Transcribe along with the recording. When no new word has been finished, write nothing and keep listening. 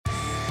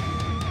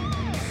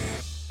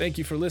Thank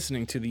you for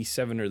listening to the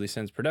 7 Early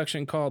Sins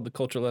production called the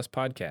Culture Less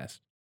Podcast.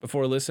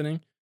 Before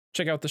listening,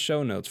 check out the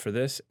show notes for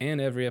this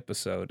and every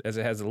episode, as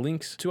it has the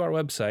links to our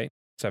website,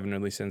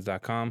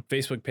 7earlysins.com,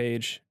 Facebook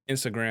page,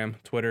 Instagram,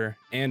 Twitter,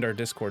 and our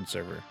Discord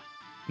server.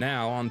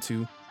 Now on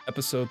to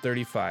episode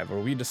 35,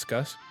 where we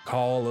discuss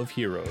Call of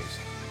Heroes.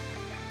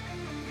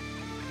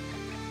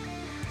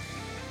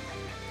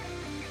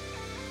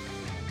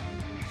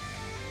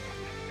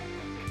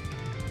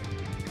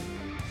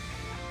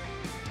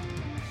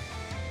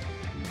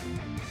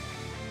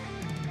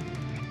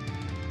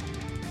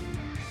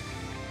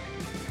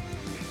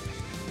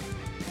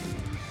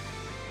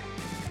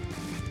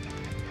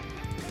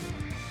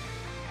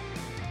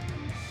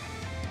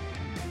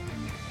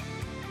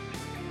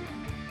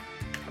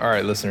 All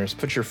right, listeners,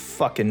 put your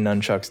fucking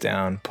nunchucks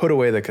down, put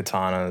away the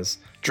katanas,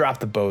 drop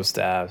the bow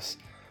staffs.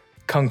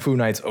 Kung Fu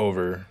Night's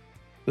over.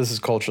 This is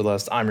Culture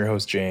Lust. I'm your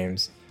host,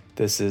 James.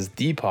 This is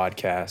the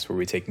podcast where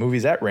we take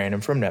movies at random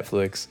from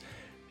Netflix,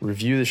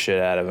 review the shit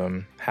out of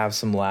them, have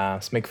some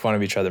laughs, make fun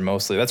of each other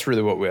mostly. That's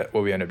really what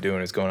we end up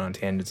doing, is going on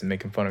tangents and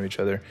making fun of each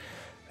other.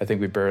 I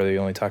think we barely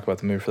only talk about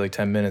the movie for like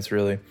 10 minutes,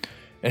 really,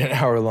 in an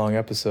hour-long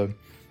episode.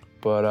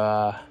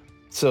 But,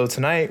 so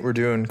tonight we're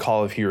doing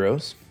Call of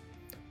Heroes.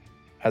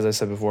 As I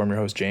said before, I'm your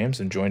host, James,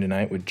 and joined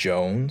tonight with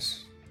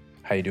Jones.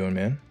 How you doing,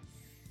 man?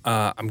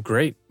 I'm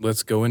great.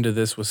 Let's go into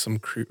this with some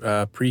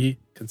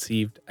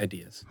preconceived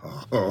ideas.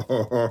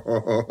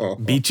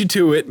 Beat you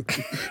to it.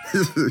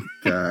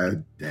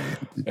 God damn.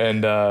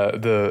 And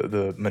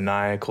the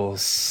maniacal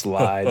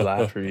slide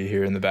laugher you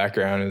hear in the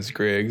background is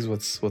Griggs.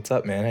 What's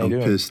up, man? How you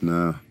doing? I'm pissed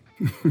now.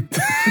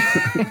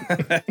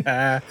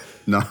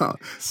 No,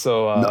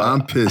 So no,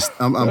 I'm pissed.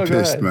 I'm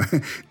pissed, ahead.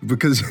 man.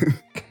 Because,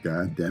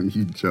 God damn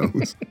you,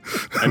 Jones.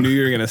 I knew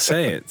you were going to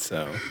say it,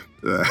 so.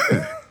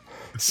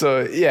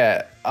 So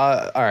yeah,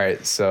 all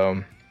right.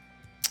 So,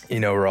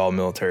 we're all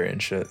military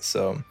and shit.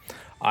 So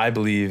I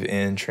believe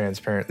in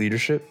transparent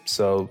leadership.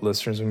 So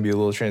listeners, I'm gonna be a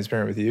little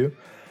transparent with you.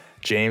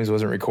 James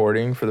wasn't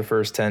recording for the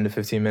first 10 to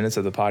 15 minutes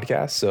of the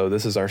podcast. So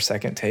this is our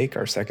second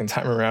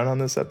time around on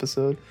this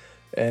episode.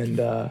 And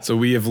So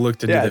we have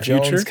looked into the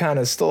future. Jones kind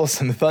of stole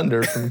some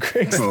thunder from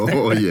Griggs.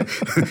 Oh yeah.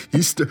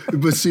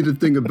 But see, the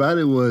thing about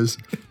it was,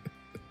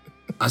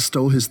 I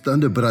stole his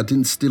thunder, but I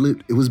didn't steal it.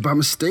 It was by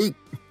mistake.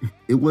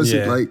 It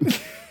wasn't like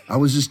I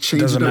was just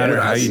changing. Doesn't up matter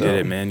what how I you saw. did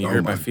it, man. You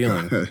hurt my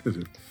feeling.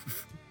 God.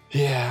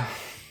 Yeah.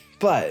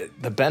 But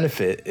the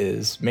benefit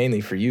is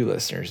mainly for you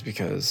listeners,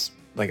 because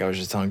like I was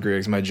just telling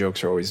Griggs, my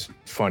jokes are always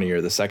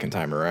funnier the second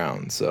time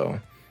around. So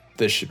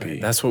this should be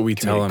That's what we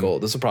tell comedic him.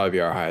 gold. This will probably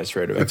be our highest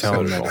rated tell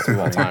episode him of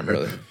all time,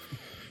 really.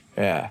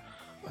 Yeah.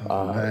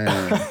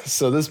 Man.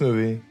 So this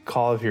movie,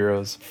 Call of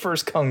Heroes,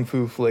 first kung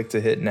fu flick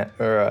to hit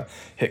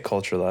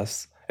Culture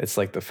Lust. It's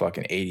like the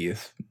fucking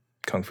 80th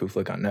kung fu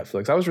flick on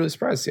Netflix. I was really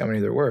surprised to see how many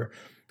there were,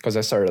 because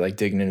I started like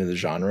digging into the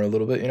genre a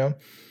little bit.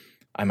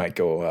 I might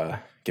go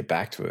get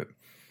back to it.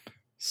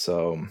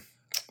 So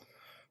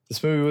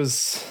this movie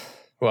was,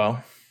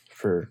 well,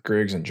 for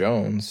Griggs and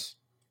Jones,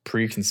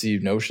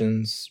 preconceived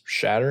notions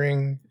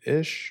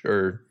shattering-ish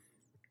or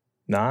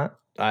not.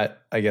 I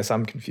guess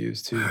I'm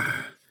confused too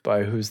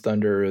by whose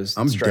thunder is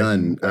I'm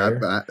striking done.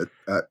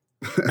 where.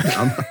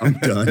 I'm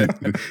done.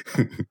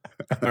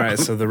 All right,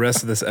 so the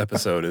rest of this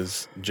episode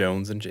is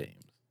Jones and James.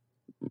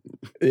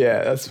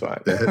 Yeah, that's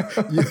fine.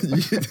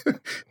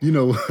 You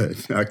know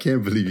what? I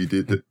can't believe you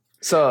did that.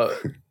 So,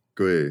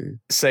 Go ahead.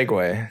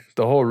 segue.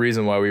 The whole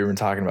reason why we were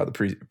talking about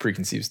the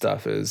preconceived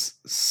stuff is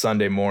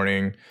Sunday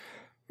morning.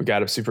 We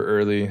got up super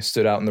early,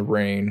 stood out in the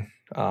rain.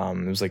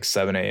 It was like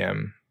 7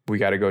 a.m. We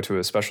got to go to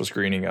a special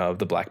screening of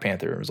The Black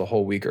Panther. It was a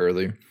whole week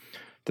early.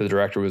 The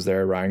director was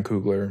there, Ryan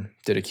Coogler,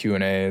 did a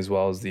Q&A, as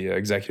well as the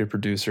executive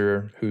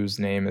producer, whose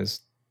name is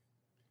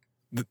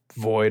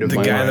void of The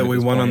my guy mind that at we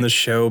this won on point. the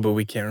show, but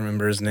we can't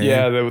remember his name.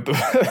 Yeah,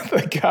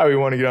 the guy we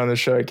want to get on the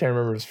show. I can't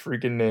remember his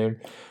freaking name.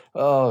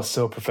 Oh,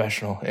 so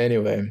professional.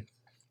 Anyway,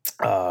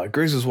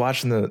 Griggs was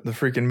watching the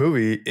freaking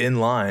movie in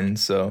line.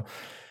 So,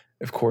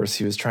 of course,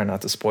 he was trying not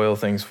to spoil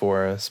things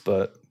for us.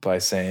 But by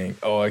saying,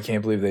 oh, I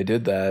can't believe they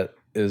did that,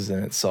 is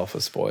in itself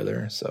a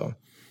spoiler. So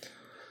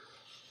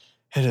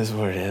it is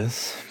what it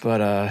is.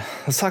 But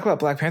let's talk about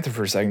Black Panther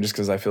for a second, just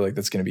because I feel like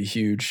that's going to be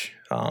huge.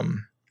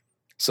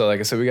 So like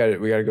I said, we got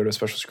to go to a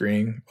special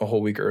screening a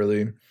whole week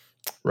early.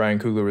 Ryan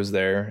Coogler was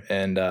there,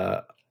 and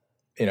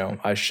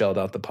I shelled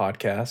out the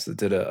podcast.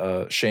 Did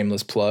a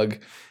shameless plug,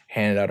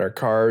 handed out our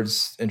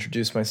cards,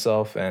 introduced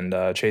myself, and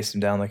chased him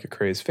down like a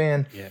crazed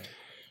fan. Yeah.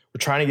 We're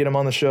trying to get him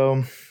on the show.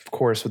 Of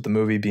course, with the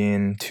movie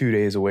being 2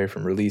 days away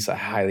from release, I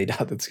highly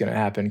doubt that's going to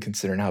happen,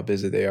 considering how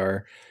busy they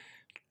are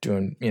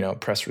doing,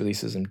 press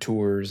releases and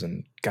tours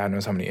and God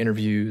knows how many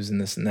interviews and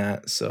this and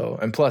that. So,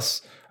 and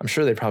plus, I'm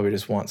sure they probably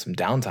just want some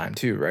downtime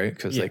too, right?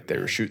 Because like they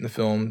were shooting the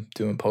film,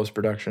 doing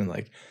post-production,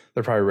 like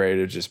they're probably ready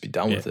to just be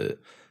done with it.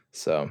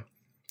 So,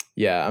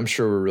 yeah, I'm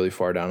sure we're really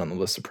far down on the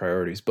list of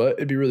priorities, but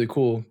it'd be really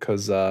cool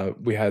because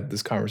we had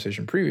this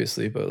conversation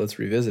previously, but let's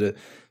revisit it.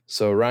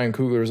 So Ryan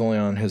Coogler is only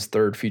on his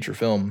third feature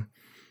film,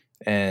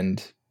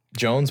 and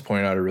Jones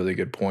pointed out a really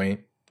good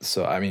point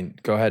So I mean,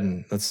 go ahead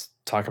and let's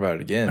talk about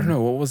it again. I don't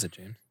know. What was it,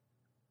 James?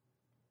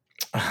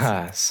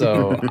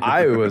 So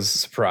I was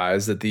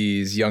surprised that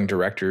these young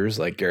directors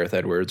like Gareth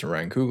Edwards and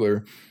Ryan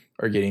Coogler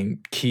are getting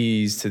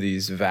keys to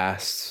these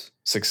vast,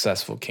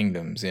 successful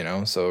kingdoms, you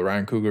know? So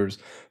Ryan Coogler's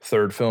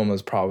third film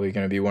is probably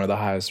going to be one of the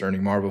highest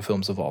earning Marvel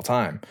films of all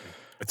time.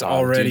 It's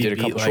already did a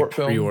beat couple like short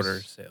films.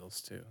 pre-order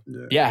sales too.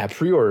 Yeah,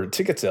 pre-order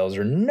ticket sales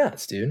are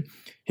nuts, dude.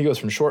 He goes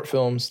from short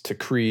films to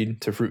Creed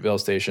to Fruitvale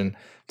Station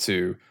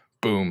to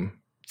boom,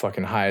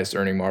 fucking highest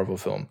earning Marvel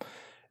film.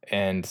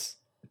 And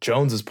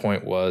Jones's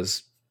point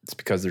was it's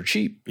because they're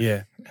cheap.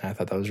 Yeah. And I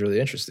thought that was really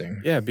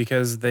interesting. Yeah,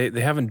 because they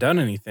haven't done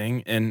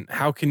anything. And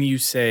how can you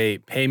say,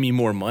 pay me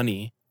more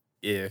money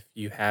if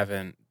you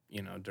haven't,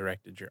 you know,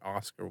 directed your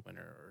Oscar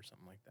winner or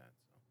something like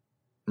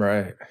that?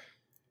 Right.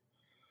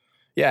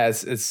 Yeah,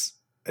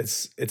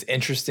 it's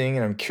interesting,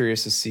 and I'm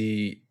curious to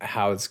see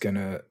how it's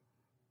gonna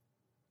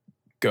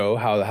go,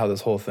 how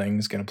this whole thing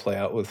is gonna play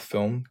out with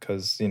film,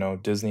 because you know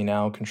Disney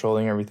now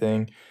controlling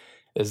everything.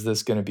 Is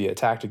this gonna be a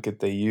tactic that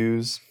they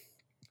use?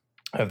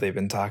 Have they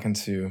been talking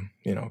to,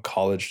 you know,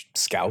 college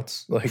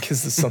scouts? Like,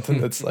 is this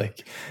something that's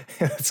like,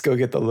 let's go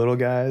get the little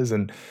guys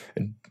and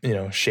you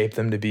know, shape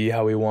them to be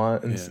how we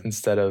want,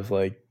 instead of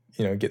like,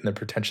 you know, getting the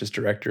pretentious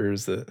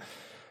directors that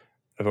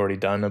have already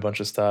done a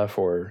bunch of stuff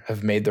or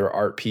have made their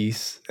art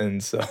piece,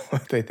 and so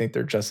they think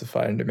they're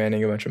justified in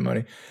demanding a bunch of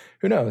money.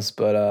 Who knows?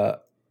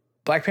 But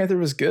Black Panther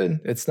was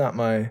good. It's not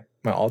my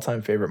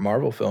all-time favorite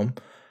Marvel film,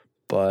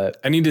 but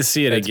I need to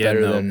see it it's again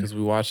better though, than- because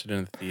we watched it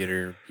in the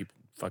theater. People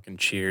fucking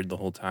cheered the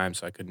whole time,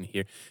 so I couldn't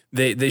hear.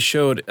 They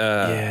showed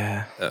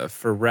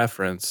for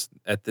reference,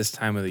 at this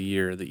time of the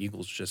year, the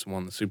Eagles just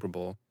won the Super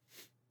Bowl.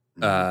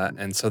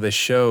 And so they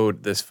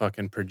showed this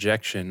fucking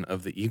projection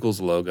of the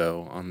Eagles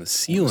logo on the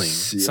ceiling.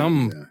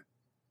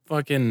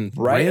 Fucking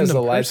right as the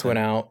random lights person. went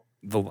out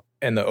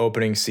and the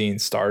opening scene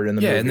started in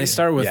the movie. And they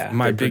start with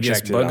my they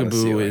biggest projected it on the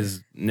bugaboo ceiling.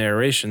 is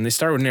narration. They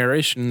start with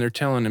narration and they're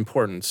telling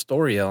important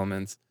story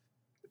elements.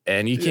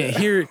 And you can't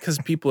hear it because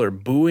people are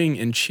booing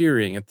and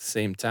cheering at the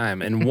same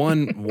time. And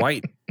one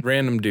white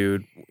random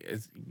dude,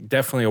 it's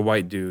definitely a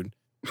white dude,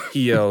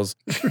 he yells,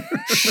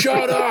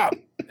 "Shut up!"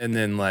 And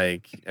then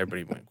like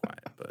everybody went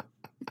quiet.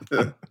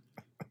 But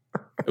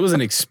it was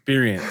an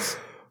experience,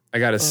 I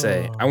gotta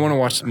say. I want to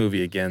watch the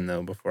movie again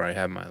though before I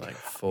have my like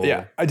full.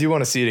 Yeah, I do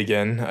want to see it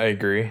again. I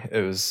agree.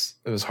 It was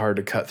hard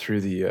to cut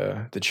through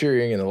the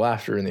cheering and the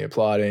laughter and the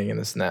applauding and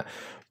this and that.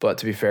 But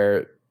to be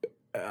fair,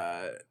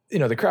 you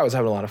know, the crowd was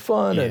having a lot of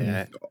fun,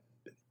 and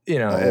you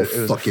know, it was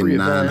a fucking free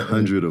event.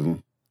 900 of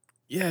them.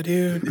 Yeah,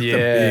 dude.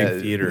 Yeah, The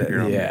big theater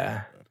here.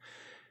 yeah.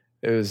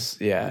 It was.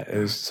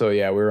 So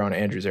yeah, we were on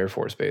Andrews Air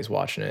Force Base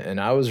watching it, and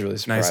I was really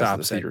surprised that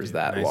the theater is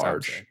that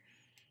large.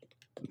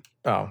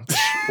 Oh,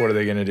 what are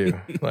they gonna do?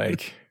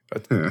 Like,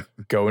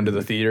 go into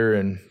the theater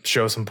and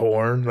show some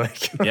porn?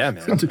 Like, Yeah,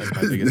 man. That's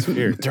my biggest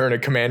fear. turn a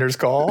commander's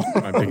call.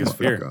 My biggest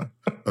fear.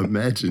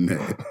 Imagine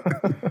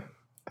that.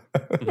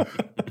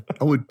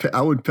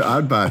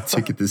 I'd buy a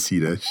ticket to see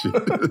that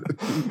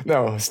shit.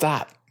 No,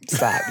 stop.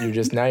 You're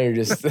just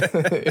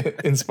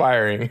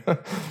inspiring,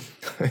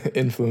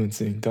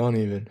 influencing. Don't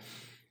even.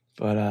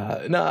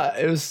 But no,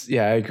 it was.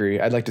 Yeah, I agree.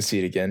 I'd like to see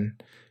it again.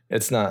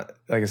 It's not,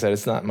 like I said,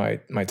 it's not my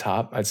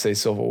top. I'd say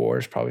Civil War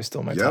is probably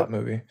still my top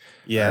movie.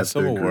 Yeah, I have to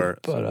Civil agree. War.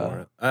 But,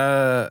 Civil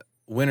War.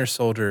 Winter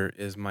Soldier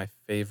is my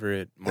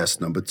favorite Marvel.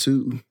 That's number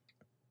 2.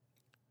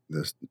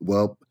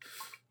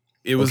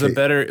 It was Okay.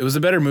 a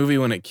better movie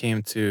when it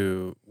came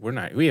to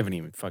we haven't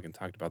even fucking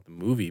talked about the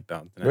movie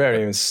about that. We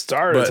haven't even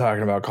started but-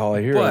 talking about Call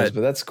of Heroes,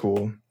 but that's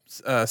cool.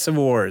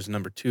 Civil War is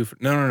number 2 for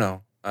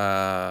no.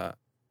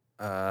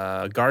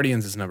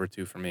 Guardians is number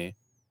 2 for me.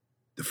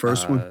 The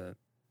first one?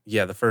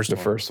 Yeah, the first The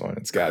one. first one.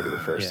 It's got to be the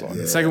first one.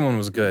 The second one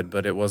was good,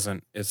 but it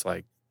wasn't. It's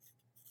like,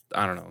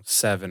 I don't know,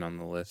 7 on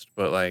the list.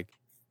 But like,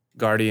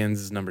 Guardians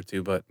is number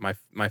 2. But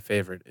my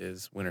favorite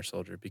is Winter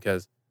Soldier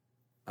because,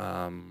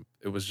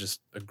 it was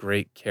just a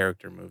great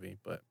character movie.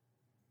 But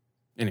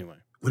anyway,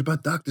 What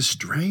about Doctor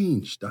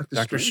Strange?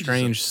 Doctor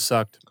Strange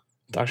sucked.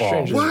 Doctor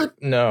balls. Strange.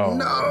 What? No.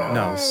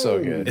 No.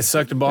 So good. It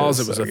sucked balls.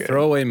 It was so a good.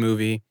 throwaway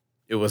movie.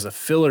 It was a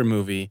filler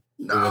movie.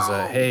 No. It was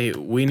a hey,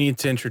 we need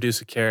to introduce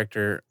a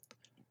character.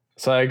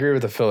 So I agree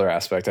with the filler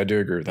aspect. I do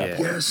agree with that. Yeah.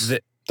 point. Yes.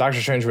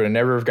 Doctor Strange would have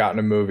never have gotten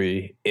a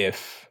movie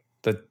if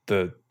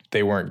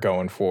they weren't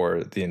going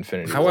for the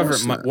Infinity. However,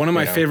 course not. one of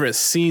my Yeah. favorite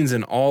scenes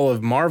in all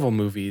of Marvel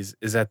movies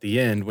is at the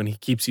end when he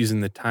keeps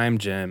using the time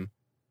gem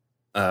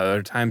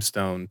or time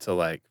stone to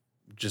like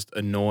just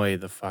annoy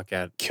the fuck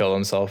out. Kill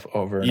himself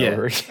over and Yeah.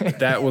 over again.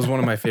 That was one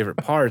of my favorite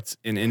parts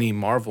in any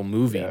Marvel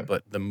movie, Yeah.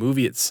 but the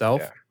movie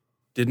itself Yeah.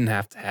 didn't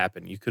have to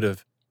happen. You could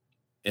have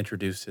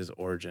introduced his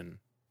origin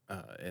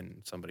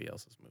in somebody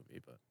else's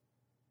movie, but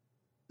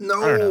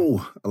don't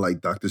No. I like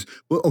Doctors.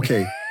 Well,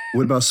 okay.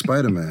 What about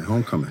Spider-Man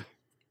Homecoming?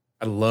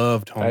 I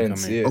loved I didn't Homecoming.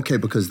 see it. Okay,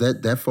 because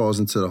that falls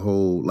into the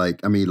whole,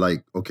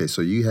 okay,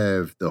 so you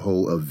have the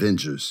whole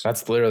Avengers.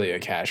 That's literally a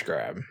cash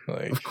grab.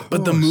 Like, Of course.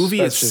 But the movie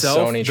That's just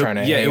itself, Sony trying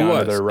to yeah, hang it on to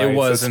was, their it rights.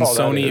 was, That's and all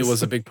that Sony is.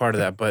 was a big part of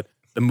that. But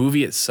the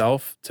movie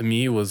itself, to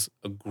me, was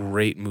a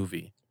great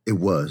movie. It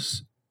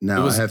was.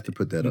 Now I have to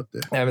put that up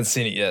there. I haven't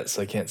seen it yet,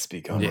 so I can't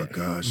speak on Oh it. my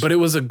gosh. But it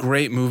was a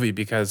great movie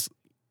because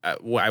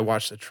I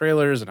watched the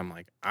trailers and I'm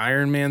like,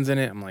 Iron Man's in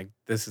it. I'm like,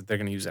 they're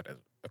going to use that as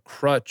a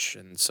crutch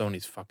and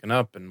Sony's fucking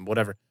up and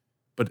whatever.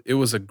 But it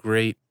was a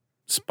great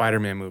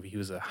Spider-Man movie. He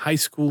was a high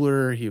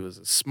schooler. He was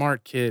a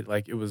smart kid.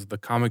 Like, it was the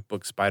comic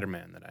book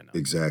Spider-Man that I know.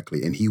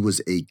 Exactly. And he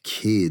was a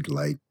kid.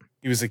 Like,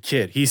 He was a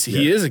kid. He is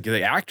a kid.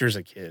 The actor's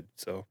a kid.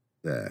 So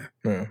yeah.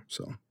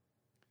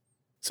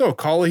 So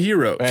Call of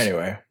Heroes.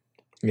 Anyway.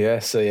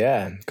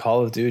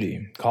 Call of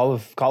Duty. Call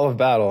of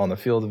Battle on the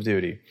field of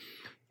duty.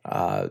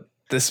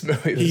 This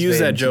movie was He used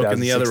made that joke in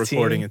the other 2016.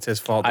 recording. It's his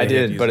fault. I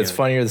did, but it's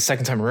funnier the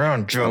second time around, I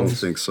don't Jones.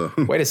 think so.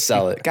 Way to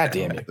sell it. God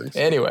damn I it. don't think so.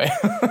 Anyway.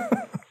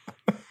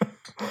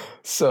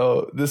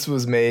 So this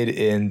was made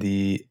and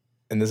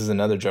this is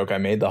another joke I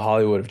made, the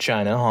Hollywood of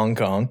China, Hong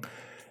Kong.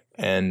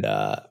 And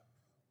I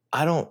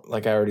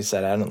already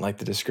said, I don't like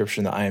the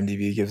description that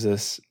IMDb gives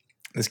us.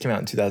 This came out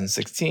in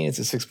 2016. It's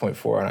a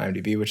 6.4 on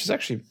IMDb, which is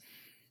actually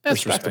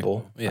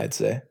respectable, Yeah. I'd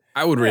say.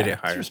 I would rate Yeah, it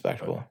higher. It's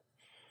respectable.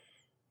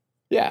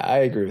 Yeah, I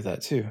agree with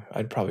that too.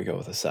 I'd probably go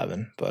with a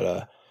 7.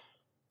 But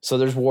so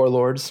there's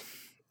warlords,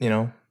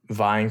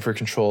 vying for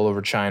control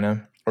over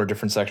China or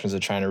different sections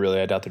of China. Really,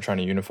 I doubt they're trying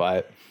to unify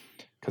it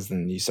because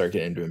then you start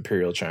getting into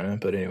imperial China.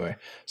 But anyway,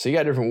 so you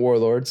got different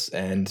warlords,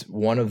 and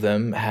one of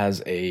them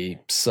has a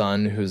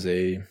son who's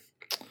a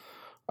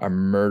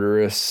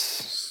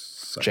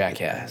murderous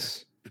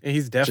jackass. Yeah,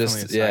 he's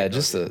definitely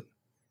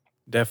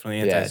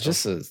definitely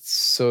just a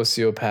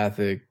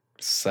sociopathic,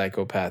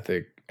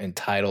 psychopathic,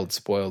 entitled,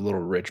 spoiled little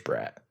rich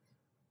brat.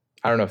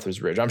 I don't know if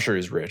there's rich. I'm sure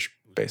he's rich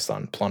based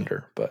on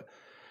plunder, but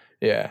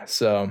yeah.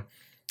 So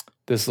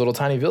this little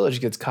tiny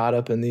village gets caught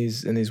up in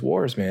these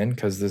wars, man,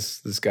 because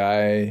this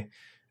guy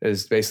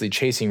is basically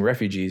chasing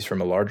refugees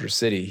from a larger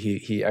city.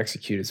 He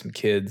executed some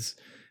kids,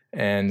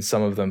 and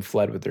some of them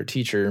fled with their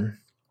teacher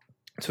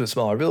to a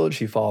smaller village.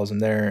 He follows them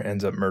there,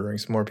 ends up murdering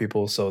some more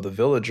people. So the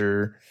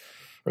villager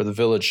or the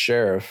village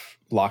sheriff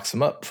locks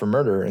him up for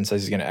murder and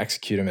says he's going to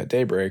execute him at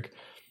daybreak.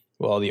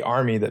 Well, the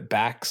army that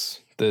backs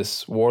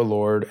this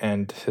warlord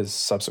and his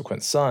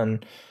subsequent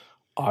son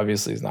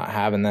obviously is not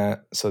having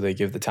that. So they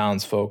give the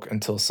townsfolk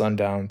until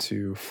sundown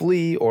to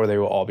flee, or they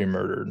will all be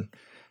murdered.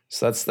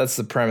 So that's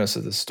the premise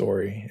of the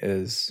story,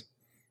 is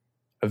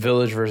a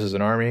village versus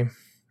an army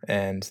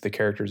and the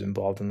characters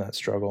involved in that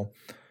struggle.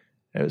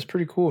 And it was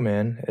pretty cool,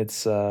 man. It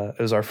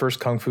was our first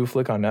Kung Fu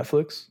flick on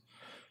Netflix.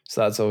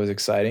 So that's always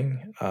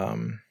exciting.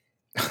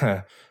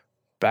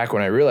 Back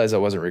when I realized I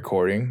wasn't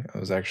recording, I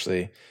was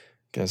actually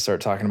going to start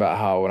talking about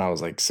how when I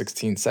was like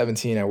 16,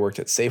 17, I worked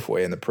at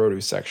Safeway in the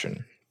produce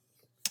section.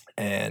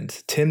 And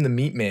Tim the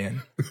Meat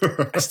Man,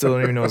 I still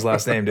don't even know his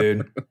last name,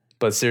 dude.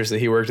 But seriously,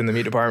 he worked in the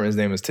meat department. His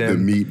name was Tim. The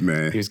Meat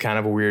Man. He was kind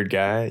of a weird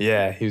guy.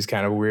 Yeah, he was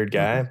kind of a weird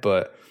guy,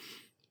 but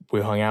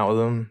we hung out with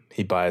him.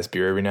 He'd buy us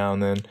beer every now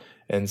and then.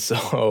 And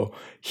so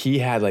he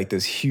had like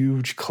this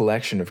huge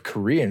collection of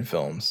Korean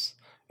films.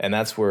 And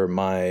that's where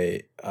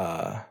my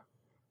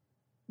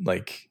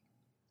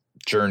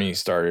journey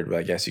started,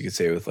 I guess you could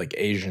say, with like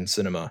Asian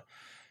cinema.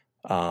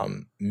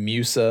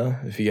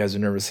 Musa, if you guys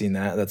have never seen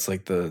that, that's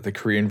like the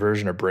Korean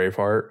version of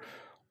Braveheart.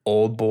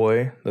 Old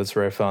Boy, that's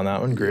where I found that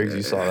one. Griggs,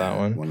 you saw that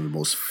one. One of the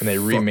most and they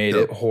remade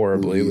it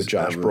horribly with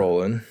Josh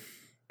Brolin.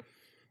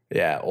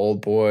 Yeah,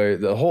 Old Boy,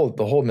 the whole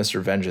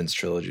Mr. Vengeance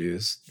trilogy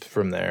is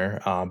from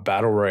there.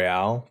 Battle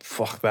Royale,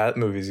 fuck, that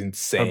movie's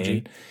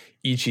insane. PUBG.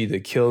 Ichi the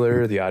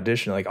Killer, The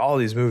Audition, like all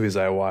these movies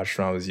I watched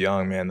when I was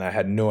young, man, that I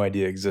had no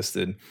idea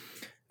existed.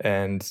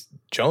 And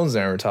Jones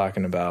and I were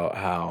talking about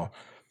how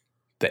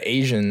the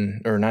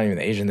Asian, or not even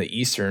the Asian, the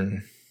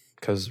Eastern,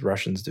 because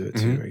Russians do it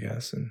too, I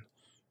guess. And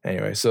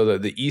anyway, so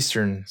the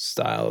Eastern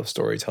style of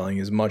storytelling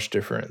is much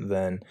different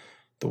than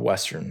the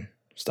Western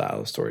style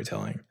of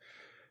storytelling.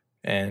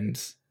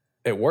 And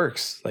it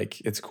works.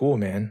 Like, it's cool,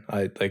 man.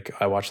 I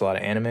watch a lot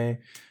of anime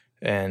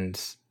and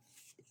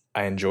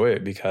I enjoy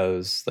it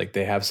because like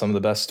they have some of the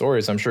best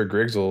stories. I'm sure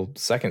Griggs will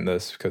second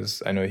this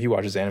because I know he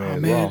watches anime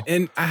as well.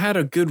 And I had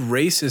a good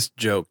racist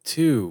joke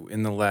too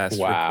in the last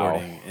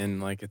recording,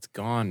 and like it's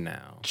gone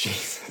now.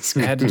 Jesus,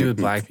 it had to do with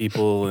black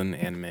people and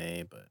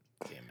anime, but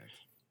damn it.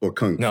 Or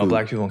Kung Fu. No,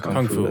 black people and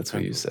Kung Fu. That's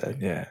Kung what you Fu. said.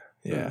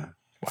 Yeah.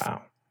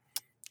 Wow.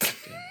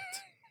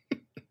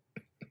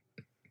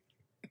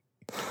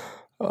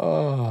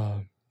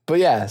 Oh, but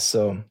yeah.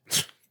 So,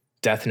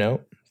 Death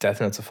Note.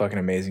 Death Note's a fucking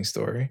amazing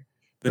story.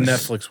 The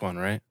Netflix one,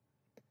 right?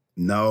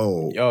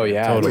 No. Oh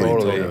yeah,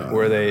 Totally.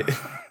 Where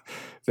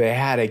they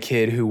had a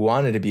kid who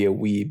wanted to be a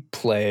weeb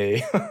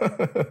play.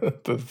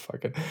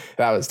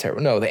 That was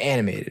terrible. No, the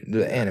anime.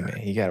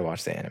 You got to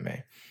watch the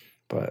anime.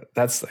 But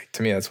that's like,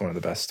 to me, that's one of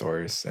the best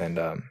stories. And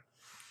to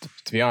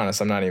be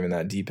honest, I'm not even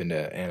that deep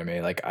into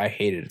anime. Like, I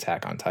hated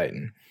Attack on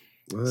Titan.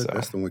 Well,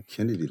 that's the one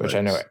Kennedy likes. Which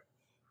I know.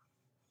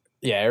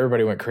 Yeah,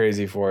 everybody went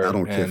crazy for it. I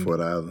don't care for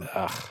it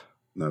either.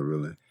 Not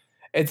really.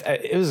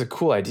 It was a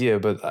cool idea,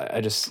 but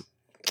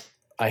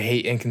I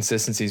hate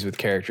inconsistencies with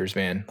characters,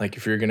 man. Like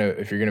if you're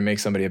gonna make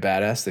somebody a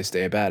badass, they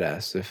stay a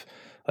badass. If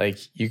like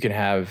you can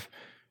have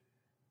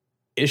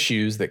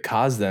issues that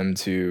cause them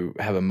to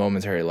have a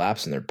momentary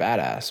lapse in their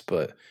badass,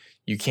 but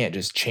you can't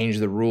just change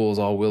the rules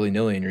all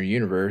willy-nilly in your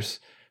universe.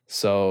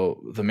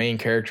 So the main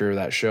character of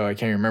that show, I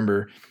can't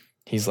remember,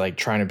 he's like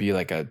trying to be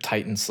like a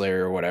Titan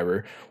Slayer or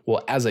whatever.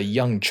 Well, as a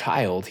young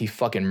child, he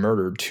fucking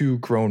murdered 2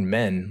 grown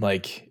men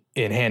like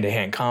in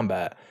hand-to-hand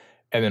combat.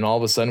 And then all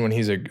of a sudden when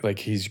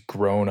he's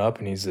grown up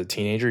and he's a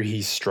teenager,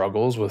 he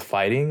struggles with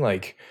fighting.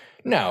 Like,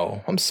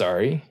 no, I'm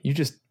sorry. You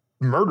just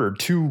murdered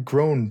 2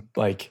 grown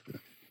like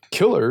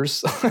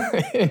killers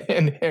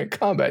in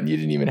combat and you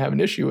didn't even have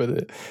an issue with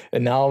it.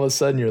 And now all of a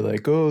sudden you're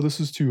like, oh, this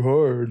is too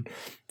hard.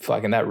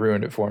 Fucking that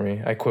ruined it for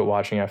me. I quit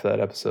watching after that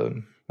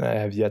episode. I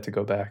have yet to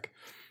go back.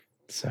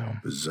 So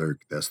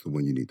Berserk, that's the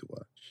one you need to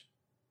watch.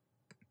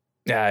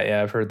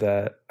 Yeah, I've heard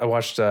that. I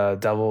watched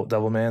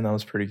Devil Man. That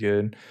was pretty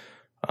good.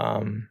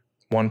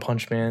 One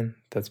Punch Man.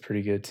 That's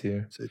pretty good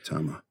too.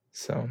 Saitama.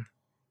 So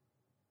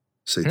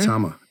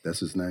Saitama. That's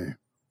his name.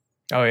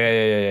 Oh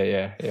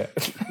yeah.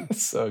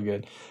 So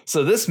good.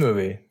 So this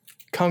movie,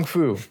 Kung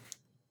Fu,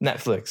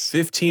 Netflix.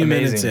 15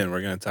 minutes in,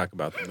 we're gonna talk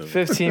about the movie.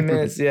 15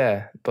 minutes,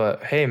 yeah.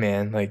 But hey,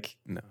 man, like,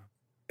 no,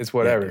 it's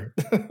whatever.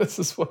 This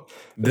is what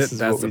we do now. That's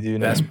the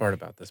best part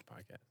about this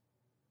podcast.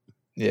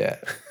 Yeah.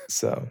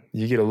 So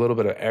you get a little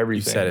bit of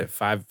everything. You said it.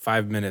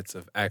 5 minutes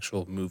of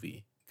actual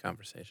movie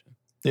conversation.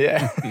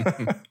 Yeah.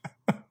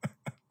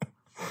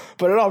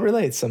 But it all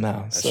relates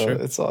somehow. That's so true.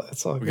 it's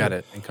all We good. got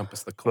to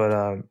encompass the culture.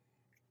 But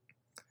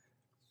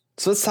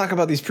so let's talk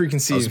about these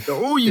preconceived.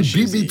 You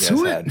issues beat me that you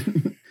to guys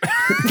it.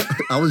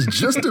 I was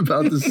just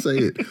about to say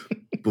it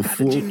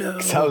before. Did you know?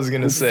 'Cause I was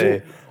gonna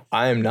say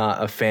I am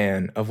not a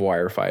fan of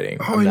wire fighting.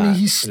 Oh, and then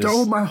he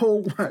stole my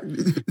whole.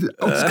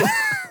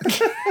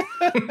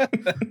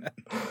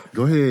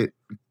 Go ahead.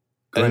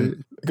 Go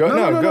ahead.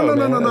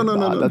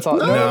 No. That's all.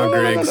 No,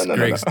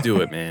 Greg's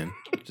do it, man.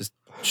 Just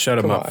shut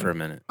him up for a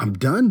minute. I'm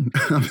done.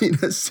 I mean,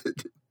 that's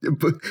it.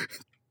 But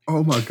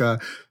oh my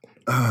god,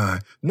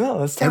 No,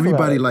 let's talk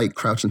everybody about it. liked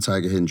Crouching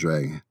Tiger, Hidden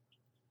Dragon.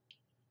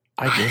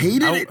 I didn't.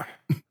 hated it.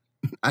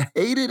 I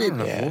hated it.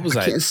 Yeah. What was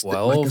I I, can't st-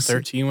 12, like I said-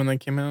 13 when they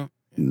came out?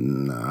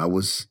 No, I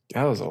was.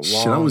 That was a long.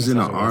 Shit, I was in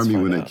the time. army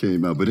when it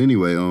came out. But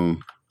anyway,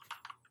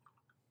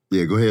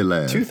 yeah, go ahead,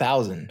 lad.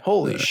 2000.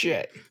 Holy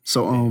shit.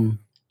 So,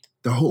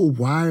 the whole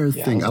wire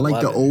Yeah, I thing. was I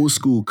like the 11. old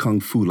school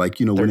kung fu, like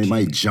when they 13.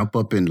 might jump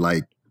up and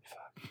like.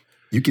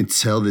 You can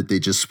tell that they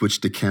just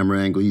switched the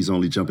camera angle. He's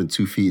only jumping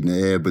 2 feet in the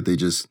air, but they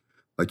just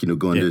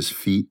go under his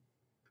feet.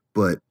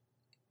 But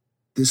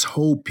this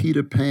whole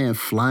Peter Pan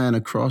flying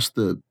across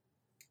the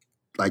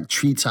like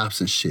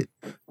treetops and shit,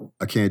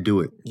 I can't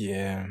do it.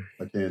 Yeah.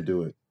 I can't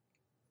do it.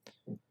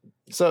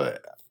 So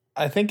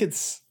I think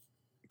it's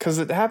because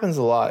it happens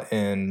a lot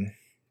in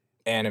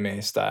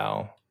anime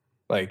style.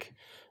 Like,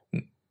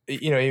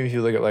 even if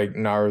you look at like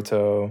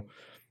Naruto,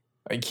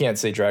 I can't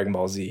say Dragon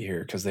Ball Z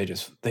here because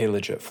they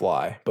legit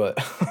fly. But,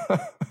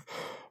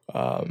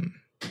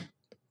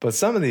 but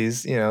some of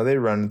these, they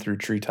run through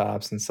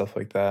treetops and stuff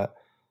like that.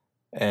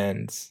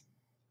 And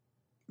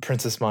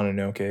Princess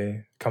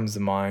Mononoke comes to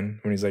mind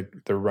when he's like,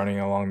 they're running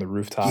along the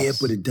rooftops. Yeah,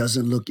 but it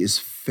doesn't look as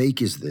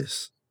fake as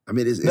this. I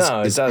mean, it's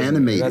doesn't.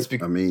 animated. That's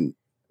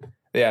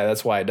Yeah,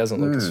 that's why it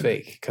doesn't look as Yeah.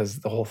 fake because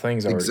the whole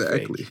thing's already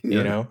Exactly, fake,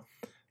 yeah.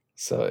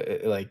 So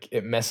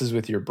it messes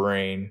with your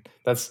brain.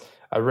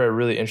 I read a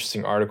really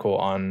interesting article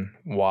on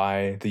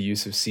why the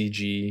use of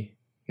CG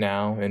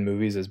now in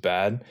movies is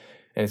bad,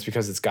 and it's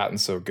because it's gotten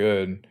so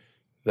good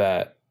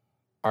that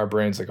our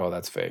brain's like, oh,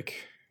 that's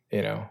fake.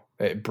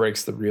 It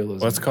breaks the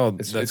realism. Well, it's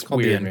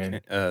called weird,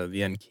 man.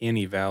 the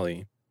uncanny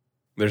valley.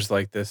 There's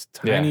like this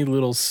tiny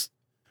little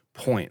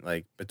point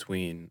like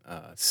between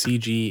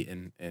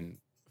CG and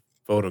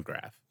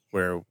photograph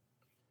where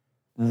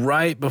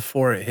right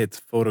before it hits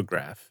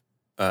photograph,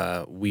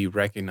 we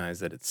recognize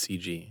that it's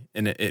CG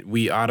and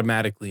we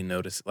automatically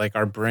notice, like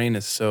our brain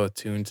is so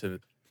attuned to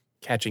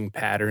catching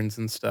patterns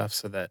and stuff,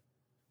 so that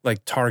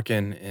like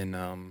Tarkin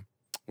in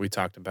we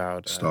talked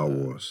about Star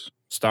Wars,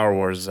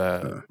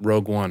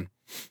 Rogue One.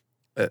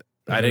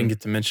 I didn't get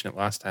to mention it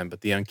last time,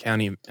 but the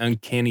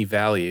uncanny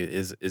valley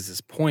is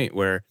this point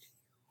where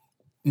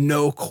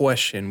no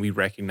question we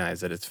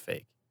recognize that it's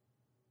fake.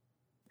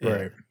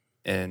 Right.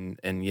 And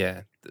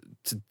yeah,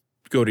 to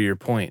go to your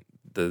point,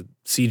 the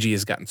CG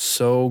has gotten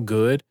so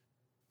good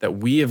that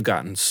we have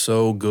gotten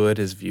so good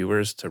as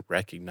viewers to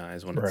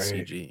recognize when it's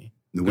Right. CG.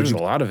 Now, There's a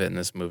lot of it in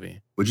this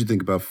movie. What'd you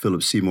think about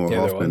Philip Seymour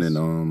Yeah, there Hoffman was.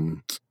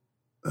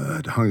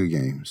 and the Hunger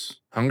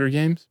Games? Hunger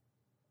Games?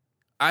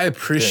 I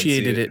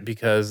appreciated it. it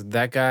because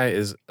that guy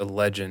is a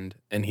legend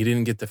and he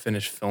didn't get to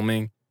finish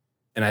filming.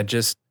 And I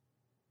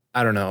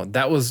don't know.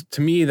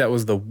 To me, that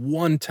was the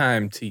one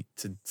time to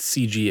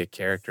CG a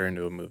character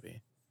into a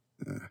movie.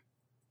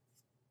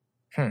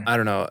 Yeah. I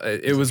don't know.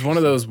 It was one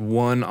of those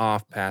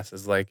one-off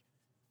passes. Like,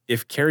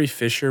 if Carrie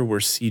Fisher were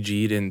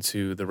CG'd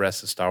into the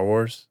rest of Star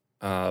Wars,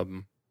 I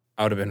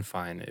would have been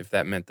fine if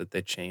that meant that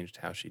they changed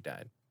how she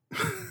died.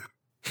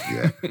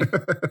 Yeah.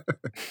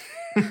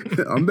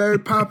 I'm Mary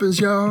Poppins,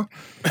 y'all.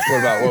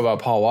 What about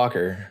Paul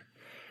Walker?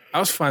 I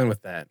was fine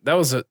with that.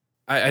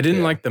 I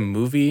didn't like the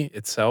movie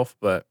itself,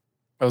 but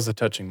That was a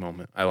touching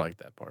moment. I like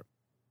that part.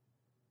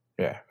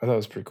 Yeah, I thought it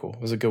was pretty cool.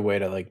 It was a good way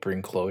to like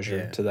bring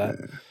closure to that.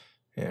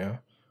 You know,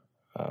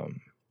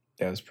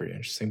 yeah, it was pretty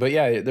interesting. But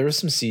yeah, there was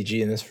some CG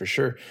in this for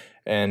sure.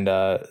 And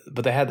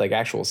but they had like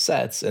actual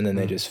sets, and then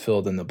they just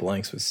filled in the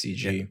blanks with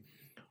CG. Yeah.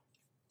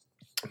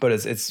 But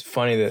it's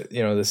funny that,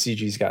 you know, the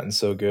CG's gotten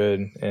so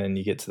good, and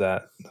you get to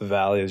the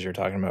valley as you're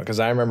talking about.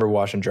 Because I remember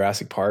watching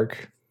Jurassic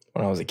Park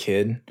when I was a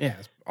kid. Yeah,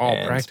 it's all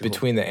practical.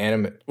 Between the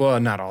anime, well,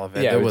 not all of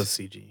it. Yeah, there was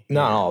CG.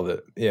 Not all of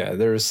it. Yeah,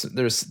 there's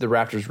the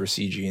raptors were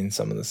CG in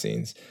some of the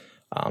scenes.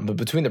 But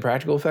between the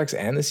practical effects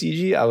and the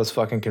CG, I was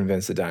fucking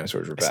convinced the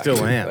dinosaurs were back. I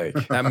still am.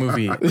 Like, that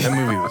movie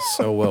was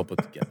so well put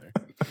together.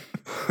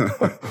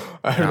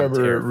 I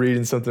remember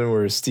reading something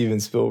where Steven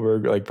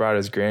Spielberg like brought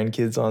his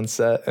grandkids on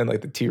set, and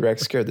like the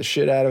T-Rex scared the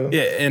shit out of him.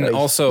 Yeah, and like,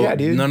 also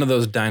none of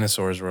those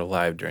dinosaurs were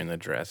alive during the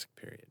Jurassic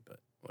period, but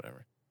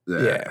whatever.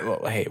 Yeah,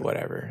 well, hey,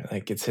 whatever.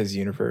 Like, it's his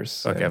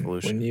universe. Fuck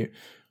evolution.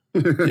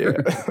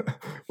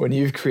 When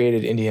you've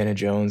created Indiana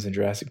Jones and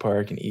Jurassic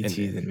Park and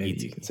E.T., then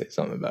maybe you can say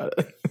something about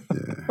it.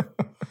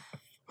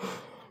 Yeah.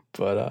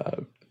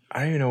 But I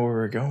don't even know where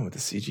we're going with the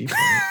CG point.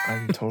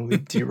 I'm totally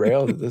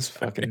derailed at this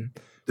fucking.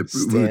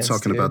 We were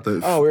talking about we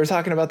were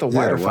talking about the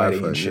wire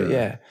fighting and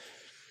shit.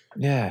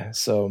 Yeah.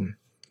 So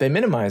they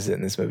minimized it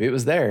in this movie. It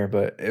was there,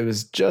 but it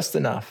was just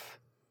enough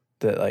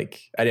that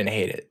like I didn't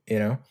hate it, you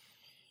know.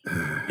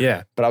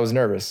 Yeah, but I was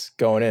nervous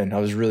going in. I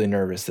was really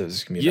nervous that it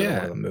was gonna be one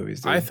of the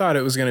movies. Dude. I thought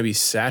it was gonna be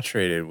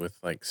saturated with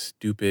like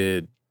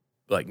stupid,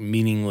 like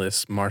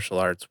meaningless martial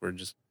arts where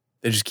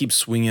they just keep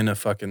swinging a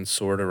fucking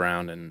sword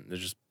around and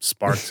there's just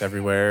sparks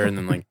everywhere, and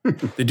then like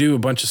they do a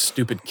bunch of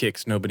stupid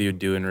kicks nobody would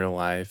do in real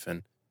life,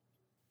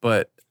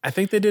 but I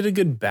think they did a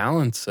good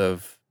balance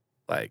of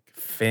like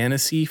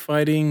fantasy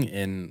fighting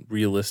and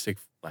realistic,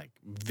 like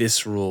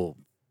visceral,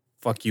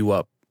 fuck you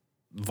up,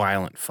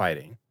 violent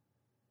fighting.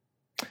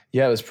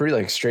 Yeah, it was pretty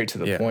like straight to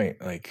the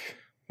point. Like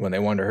when they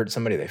wanted to hurt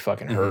somebody, they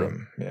fucking hurt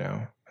them, you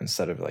know,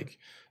 instead of like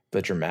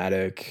the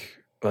dramatic,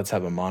 let's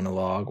have a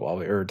monologue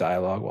or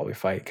dialogue while we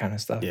fight kind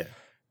of stuff. Yeah.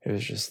 It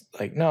was just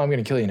like, no, I'm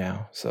going to kill you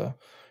now. So,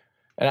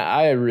 and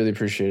I really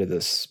appreciated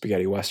this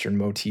spaghetti Western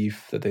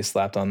motif that they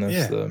slapped on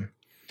this.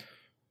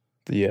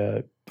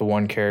 Yeah. The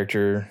one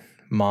character,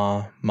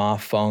 Ma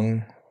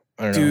Feng.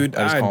 I don't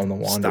know. I just call him the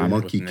Wanda. Stop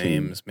Monkey with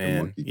names, King.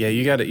 Man. Yeah,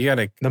 you got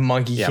to. The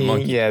Monkey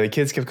King. Yeah, the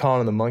kids kept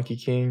calling him the Monkey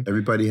King.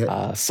 Everybody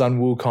had Sun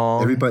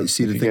Wukong. Everybody,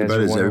 see, the thing about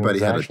it is everybody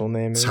had a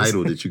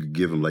title that you could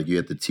give him. Like you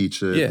had the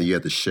teacher, you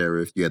had the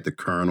sheriff, you had the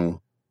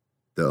colonel,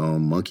 the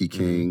Monkey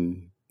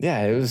King.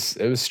 Yeah, it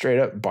was straight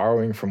up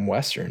borrowing from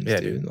Westerns,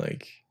 dude.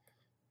 Like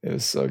it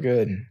was so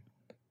good.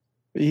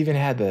 He even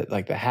had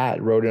the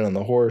hat, rode in on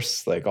the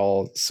horse, like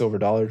all Silver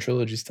Dollar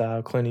Trilogy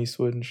style, Clint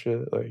Eastwood and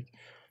shit. Like,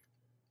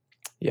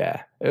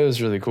 yeah, it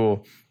was really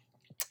cool.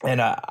 And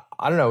I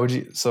don't know,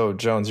 so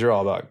Jones, you're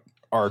all about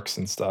arcs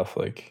and stuff.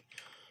 Like,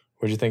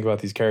 what'd you think about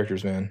these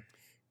characters, man?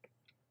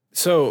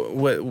 So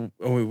what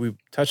we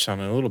touched on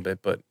it a little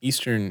bit, but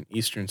Eastern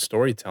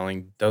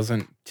storytelling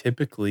doesn't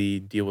typically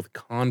deal with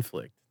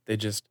conflict. They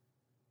just,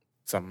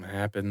 something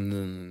happens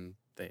and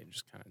they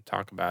just kind of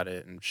talk about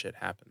it and shit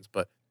happens.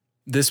 But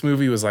this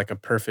movie was like a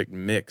perfect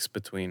mix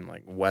between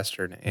like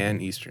Western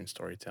and Eastern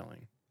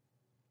storytelling.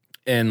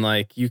 And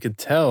like you could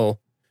tell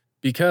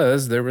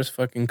because there was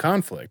fucking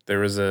conflict. There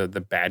was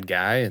the bad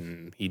guy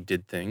and he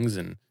did things,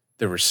 and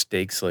there were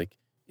stakes, like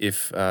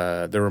if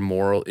there were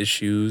moral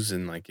issues,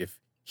 and like if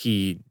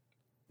he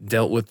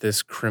dealt with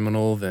this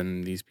criminal,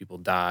 then these people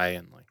die,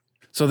 and like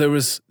so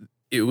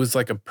it was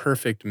like a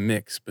perfect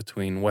mix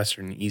between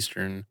Western and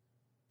Eastern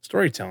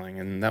storytelling,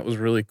 and that was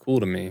really cool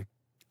to me.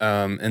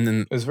 And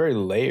then it was very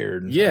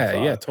layered.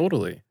 Yeah,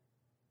 totally. In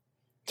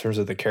terms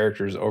of the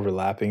characters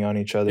overlapping on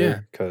each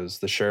other, because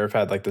the sheriff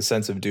had like the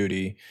sense of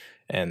duty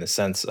and the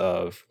sense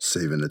of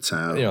saving the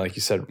town. You know, like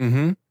you said,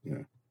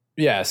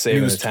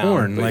 saving the town.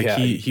 Torn. Like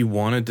he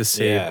wanted to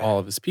save all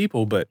of his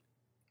people, but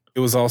it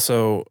was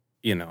also,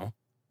 you know,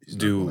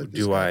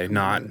 do I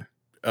not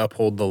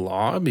uphold the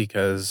law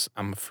because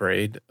I'm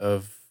afraid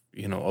of,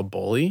 you know, a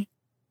bully?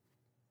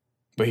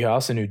 But he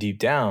also knew deep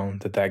down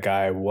that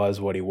guy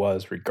was what he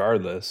was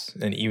regardless.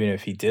 And even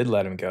if he did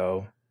let him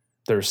go,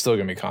 there was still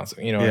going to be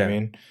consequences. You know what I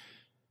mean?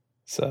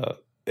 So,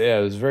 yeah,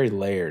 it was very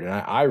layered. And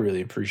I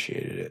really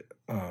appreciated it.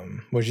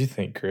 What did you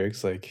think,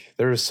 Griggs? Like,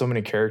 there were so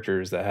many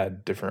characters that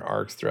had different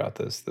arcs throughout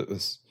this that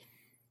was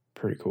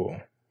pretty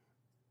cool.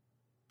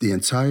 The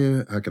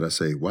entire, how could I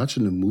say,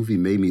 watching the movie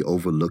made me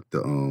overlook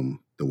the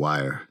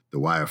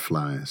wire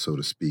flying, so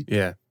to speak.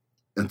 Yeah.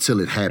 Until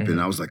it happened,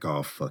 I was like,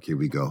 oh, fuck, here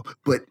we go.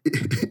 But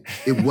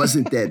it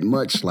wasn't that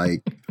much.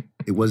 Like,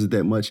 it wasn't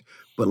that much.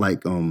 But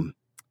like,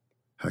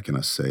 how can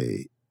I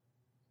say?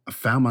 I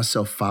found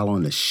myself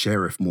following the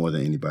sheriff more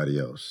than anybody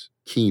else.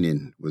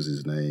 Keenan was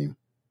his name.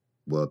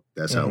 Well,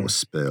 that's how it was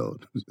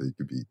spelled. It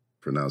could be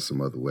pronounced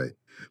some other way.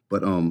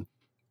 But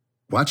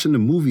watching the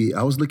movie,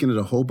 I was looking at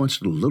a whole bunch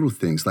of the little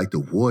things, like the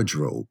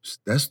wardrobes.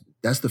 That's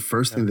the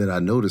first thing that I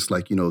noticed.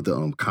 Like, you know,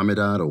 the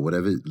commandant or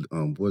whatever,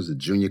 what was it,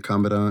 junior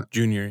commandant?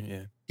 Junior,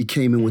 yeah. He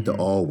came in with the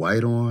all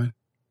white on.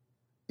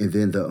 And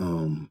then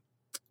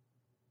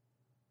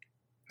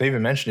they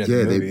even mentioned it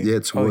in the movie.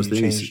 towards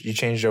the end. You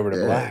changed over to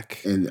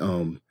black. And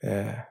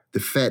the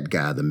fat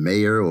guy, the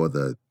mayor or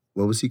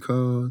what was he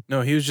called?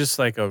 No, he was just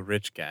like a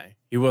rich guy.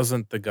 He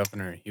wasn't the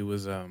governor. He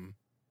was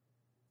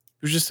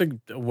just a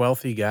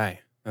wealthy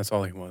guy. That's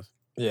all he was.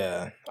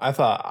 Yeah. I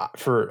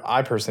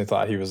personally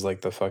thought he was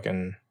like the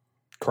fucking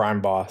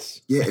crime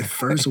boss. Yeah, at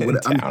first I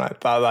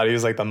thought he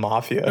was like the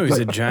mafia. No,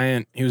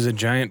 he was a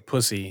giant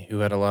pussy who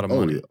had a lot of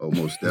money. Yeah,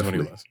 almost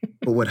definitely. That's what he was.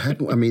 But what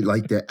happened, I mean,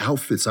 like their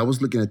outfits, I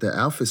was looking at their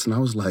outfits and I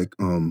was like,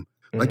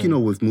 like, you know,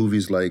 with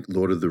movies like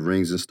Lord of the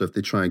Rings and stuff,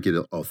 they try and get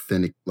an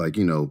authentic, like,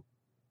 you know,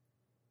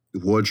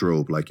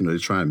 wardrobe, like, you know, they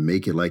try and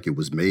make it like it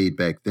was made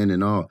back then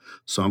and all.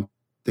 So I'm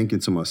thinking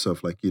to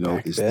myself, like, you know,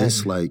 back is then.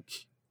 this like...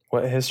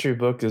 What history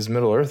book does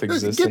Middle Earth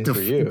exist in for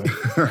you?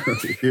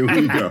 Here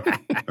we go.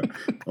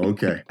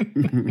 Okay.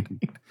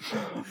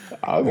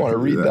 I want to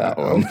read that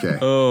one. Okay.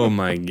 Oh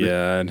my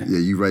God. Yeah,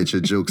 you write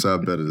your jokes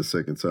out better the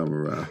second time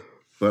around.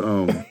 But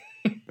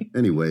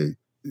anyway,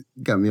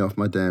 got me off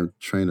my damn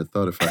train of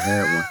thought if I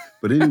had one.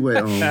 But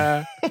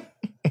anyway,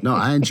 no,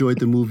 I enjoyed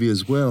the movie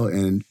as well.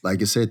 And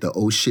like I said, the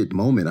oh shit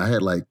moment, I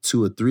had like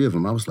 2 or 3 of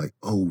them. I was like,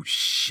 oh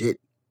shit.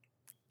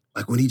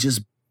 Like when he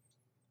just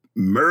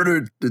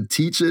murdered the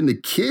teacher and the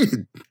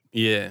kid.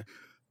 Yeah.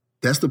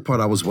 That's the part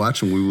I was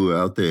watching when we were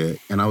out there.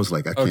 And I was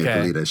like, I can't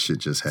believe that shit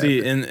just happened.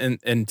 See,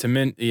 and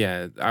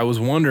to I was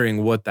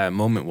wondering what that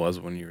moment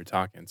was when you were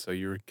talking. So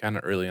you were kind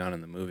of early on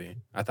in the movie.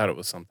 I thought it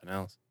was something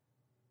else.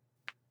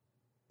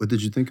 What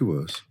did you think it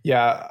was?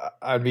 Yeah,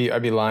 I'd be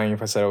lying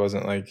if I said I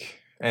wasn't like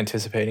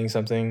anticipating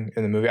something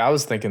in the movie. I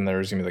was thinking there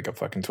was gonna be like a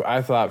fucking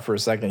I thought for a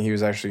second he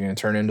was actually gonna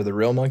turn into the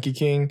real Monkey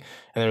King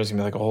and there was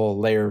gonna be like a whole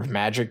layer of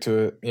magic to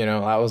it. You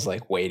know, I was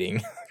like waiting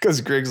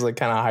because Griggs like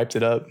kind of hyped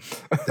it up.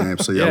 Damn,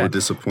 so y'all were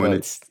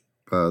disappointed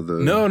by the...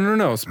 No.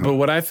 But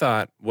what I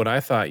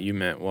thought you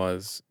meant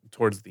was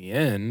towards the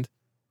end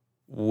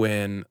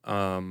when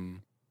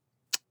I'm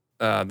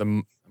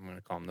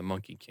gonna call him the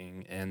Monkey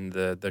King and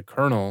the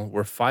Colonel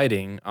were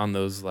fighting on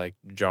those like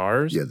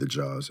jars. Yeah, the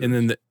jars. And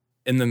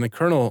then the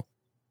Colonel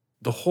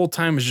the whole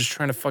time is just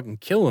trying to fucking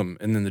kill him,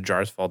 and then the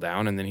jars fall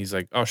down, and then he's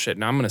like, "Oh shit!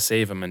 Now I'm gonna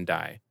save him and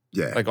die."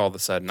 Yeah, like all of a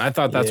sudden, I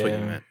thought that's what you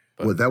meant.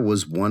 But. Well, that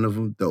was one of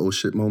them, the oh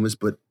shit moments.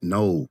 But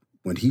no,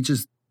 when he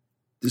just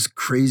this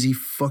crazy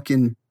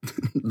fucking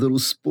little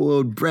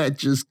spoiled brat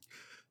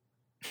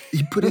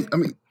he put it. I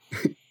mean,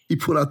 he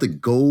put out the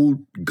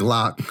gold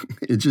Glock.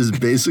 It just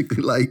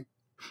basically like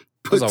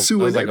put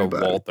 2 in like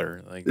everybody. A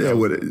Walther. Like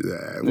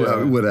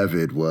whatever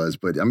it was.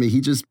 But I mean, he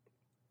just.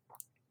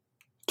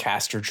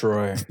 Castor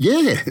Troy.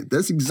 Yeah,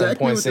 that's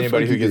exactly points what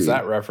anybody who gets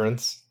that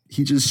reference.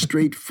 He just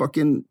straight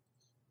fucking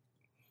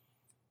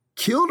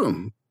killed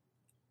him.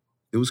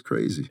 It was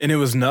crazy. And it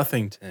was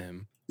nothing to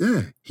him.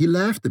 Yeah, he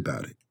laughed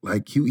about it.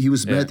 Like he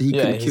was mad that he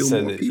couldn't kill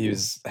more people. He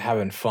was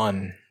having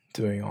fun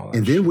doing all that.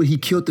 And then when he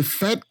killed the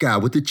fat guy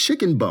with the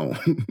chicken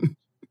bone.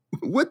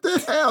 What the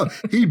hell?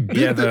 He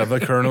bit the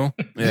Colonel.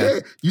 Yeah,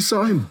 you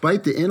saw him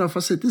bite the end off.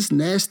 I said, this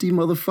nasty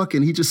motherfucker.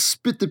 And he just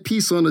spit the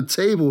piece on the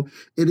table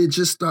and it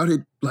just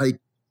started like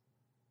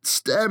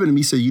stabbing him.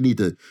 He said,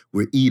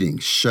 we're eating.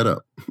 Shut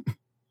up.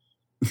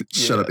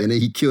 Shut up. And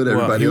then he killed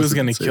everybody else. He was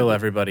going to kill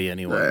everybody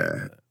anyway.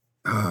 Yeah.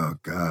 Oh,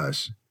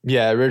 gosh.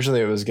 Yeah, originally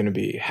it was going to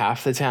be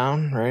half the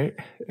town, right?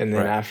 And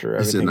then after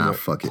everything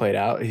played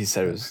out, he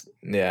said it was,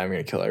 I'm going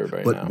to kill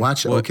everybody now.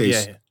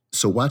 But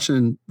so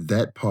watching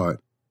that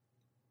part,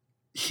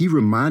 he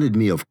reminded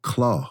me of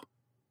Claw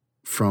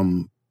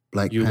from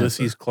Black Panther.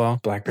 Ulysses Claw?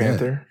 Black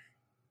Panther?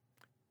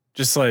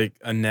 Just like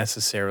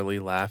unnecessarily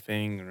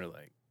laughing or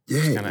like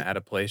just kind of out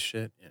of place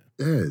shit.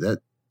 Yeah.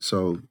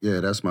 Yeah,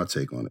 that's my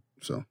take on it.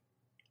 So,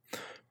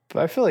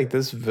 but I feel like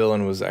this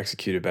villain was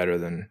executed better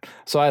than.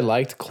 So I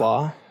liked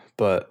Claw,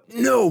 but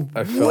no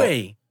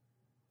way.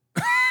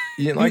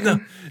 You didn't like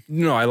him?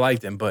 No, I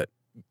liked him, but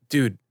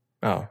dude,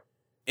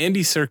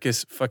 Andy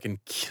Serkis fucking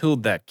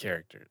killed that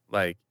character.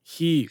 Like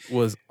he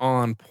was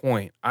on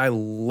point. I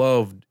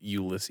loved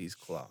Ulysses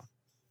Claw.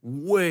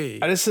 I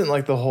just didn't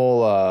like the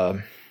whole.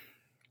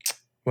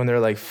 When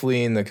they're like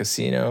fleeing the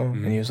casino,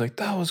 and he was like,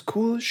 "That was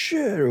cool as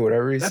shit," or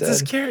whatever he said. That's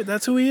his character.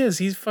 That's who he is.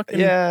 He's fucking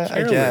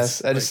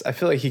careless. I guess. I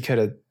feel like he could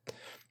have.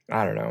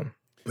 I don't know.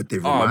 But they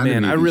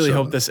I really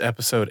hope this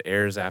episode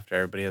airs after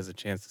everybody has a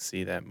chance to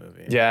see that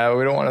movie. Yeah,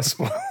 we don't want to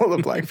spoil the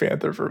Black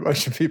Panther for a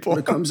bunch of people.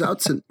 It comes out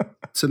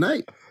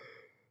tonight.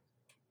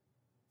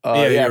 For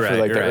the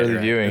early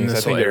viewings. I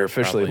think it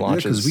officially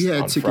launches. Because we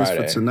had tickets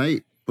Friday. for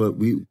tonight, but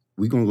we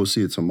gonna go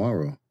see it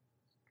tomorrow.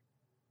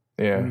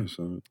 Yeah.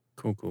 So.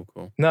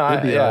 Cool.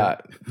 No,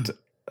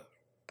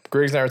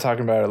 Griggs and I were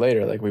talking about it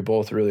later. Like we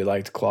both really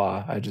liked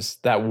Claw. I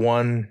just that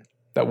one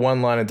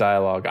line of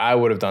dialogue, I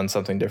would have done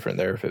something different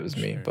there if it was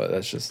me. But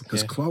that's just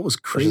because Claw was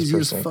crazy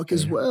as fuck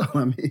as well.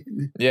 I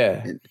mean,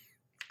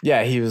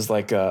 yeah, he was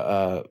like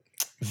not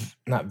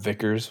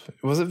Vickers.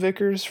 Was it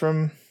Vickers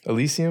from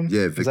Elysium?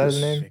 Yeah, Vickers. Is that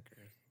his name?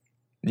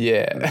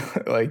 Yeah,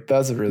 like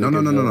that's a really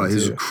no. He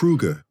was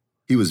Kruger.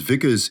 He was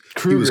Vickers.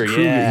 He was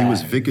Kruger. Yeah. He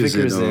was Vickers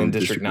in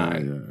District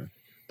 9.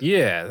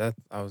 Yeah, that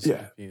I was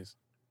confused.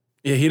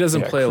 Yeah, he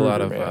doesn't Yeah, play a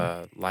lot Kruger, of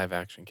man. live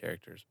action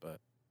characters, but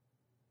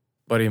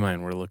buddy of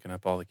mine, we're looking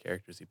up all the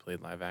characters he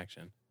played live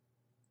action.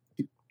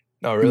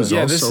 Oh, He really? was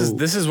Yeah, also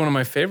this is one of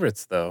my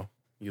favorites though.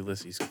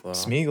 Ulysses Claw.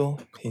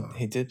 Smeagol.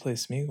 He did play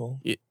Smeagol.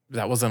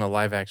 That wasn't a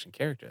live action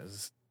character. It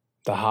was-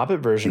 The Hobbit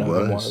version He of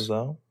him was. was,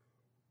 though.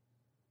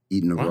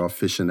 eating the What? raw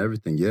fish and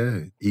everything.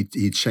 Yeah,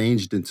 he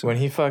changed into When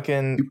he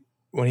fucking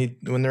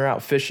when they're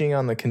out fishing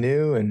on the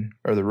canoe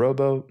or the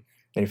rowboat,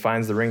 and he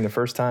finds the ring the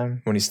first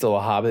time, when he's still a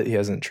hobbit, he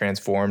hasn't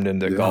transformed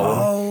into Yeah. Gollum.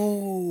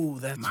 Oh,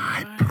 that's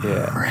my right.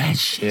 Yeah.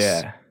 precious.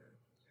 Yeah.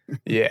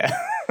 Yeah.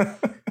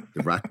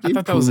 The rocket I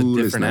thought that was a pool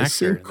is different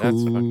nice actor. and That's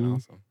fucking cool.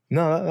 awesome.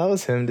 No, that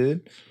was him,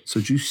 dude. So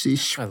you see,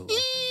 I love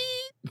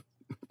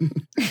him.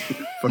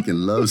 fucking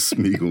love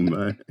Smeagol,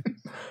 man.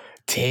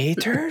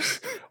 Taters?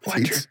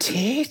 What are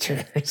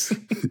taters?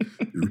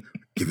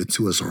 Give it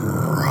to us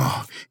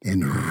raw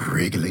and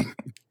wriggling.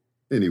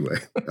 Anyway,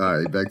 all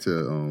right, back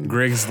to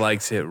Griggs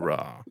likes it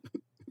raw.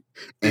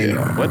 and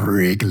What?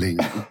 wriggling.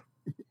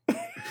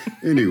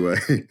 Anyway,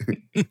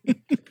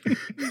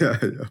 yeah,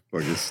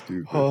 fucking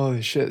stupid.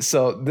 Holy shit.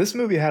 So this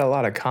movie had a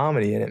lot of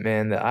comedy in it,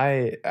 man, that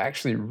I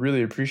actually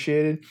really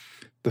appreciated.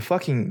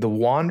 The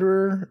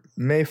Wanderer,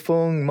 Mei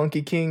Fung,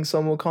 Monkey King,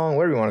 some will call him,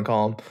 whatever you want to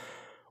call him,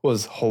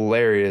 was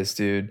hilarious,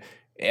 dude.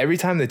 Every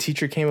time the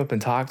teacher came up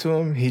and talked to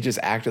him, he just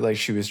acted like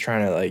she was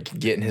trying to like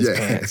get in his Yeah.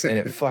 pants, and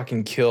it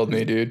fucking killed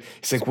me, dude.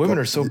 He's like, women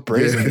are so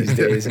brazen these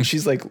days, and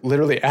she's like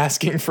literally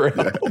asking for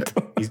help.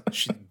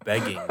 She's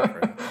begging for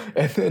it.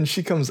 And then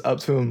she comes up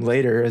to him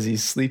later as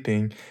he's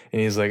sleeping,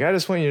 and he's like, I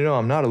just want you to know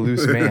I'm not a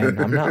loose man.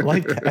 I'm not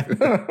like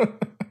that.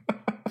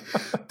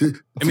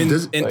 I mean,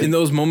 Does- and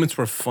those moments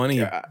were funny,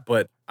 Yeah.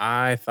 but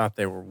I thought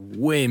they were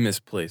way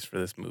misplaced for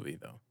this movie,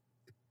 though.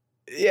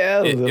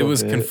 Yeah, It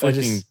was bit. I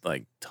conflicting, just-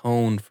 like,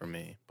 tone for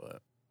me,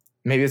 but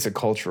maybe it's a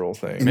cultural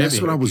thing. And that's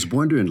Maybe. what I was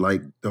wondering.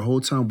 Like the whole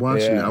time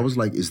watching it, Yeah. I was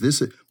like, "Is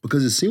this it?"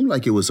 Because it seemed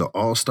like it was an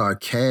all-star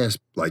cast,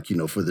 like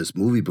for this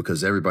movie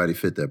because everybody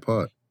fit that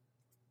part.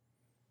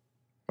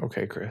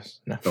 Okay,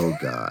 Chris. No. Oh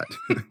God.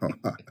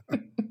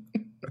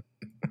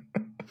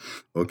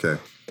 Okay.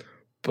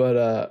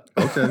 But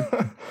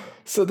Okay.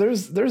 so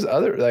there's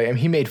other like, I mean,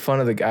 he made fun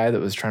of the guy that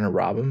was trying to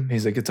rob him.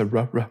 He's like, it's a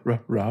robbery. You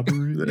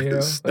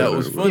know? That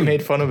was He funny.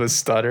 made fun of his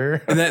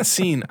stutter. in that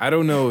scene, I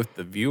don't know if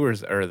the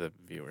viewers,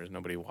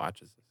 nobody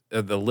watches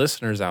it. The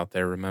listeners out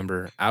there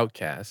remember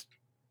Outcast,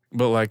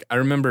 but like I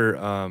remember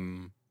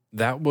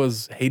that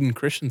was Hayden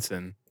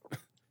Christensen.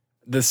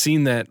 The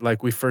scene that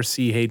like we first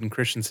see Hayden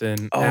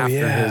Christensen Oh, after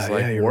yeah, his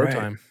like yeah, you're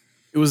wartime.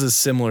 It was a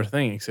similar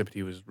thing, except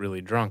he was really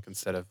drunk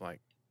instead of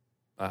like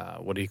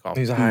what do you call it?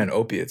 He was high on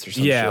opiates or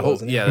something. Yeah,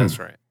 yeah, that's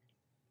right.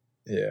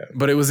 Yeah.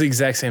 But it was the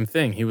exact same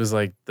thing. He was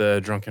like the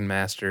drunken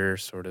master,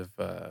 sort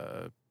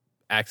of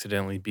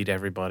accidentally beat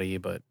everybody,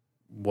 but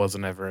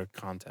wasn't ever a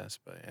contest.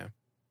 But yeah,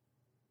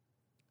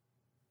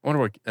 I wonder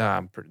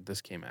what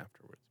this came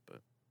afterwards.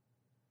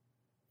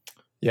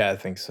 Yeah, I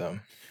think so.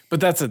 But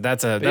that's a yeah,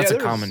 that's a there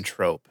common was-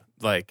 trope.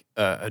 Like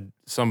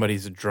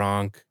somebody's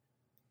drunk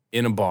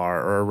in a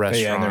bar or a Yeah,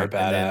 restaurant, and and,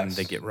 they're then badass.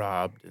 they get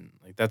robbed, and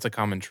like that's a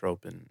common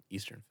trope in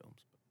Eastern films.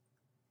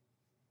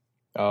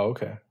 Oh,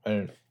 okay. I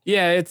didn't,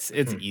 Yeah, it's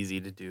Hmm.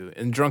 easy to do,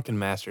 and Drunken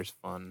Master's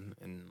fun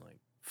and like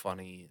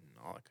funny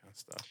and all that kind of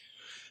stuff.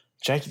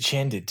 Jackie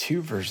Chan did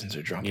 2 versions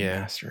of Drunken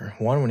Yeah. Master.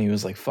 One when he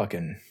was like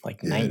fucking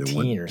like Yeah, the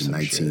 19 or the some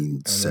shit. And then-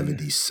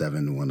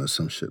 1977 one or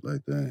some shit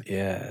like that.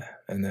 Yeah,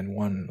 and then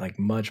one like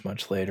much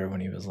later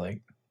when he was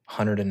like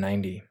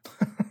 190.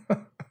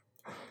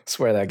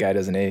 Swear that guy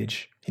doesn't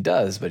age. He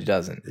does, but he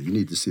doesn't. You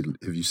need to see.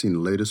 Have you seen the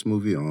latest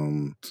movie? I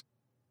don't.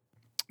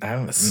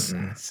 mm-mm.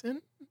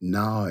 Assassin?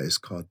 No, it's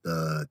called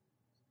the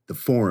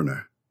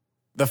Foreigner.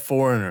 The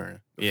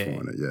Foreigner. The Yeah.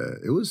 Foreigner.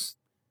 Yeah, it was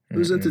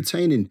Mm-mm.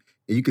 entertaining,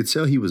 and you could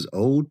tell he was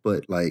old,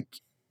 but like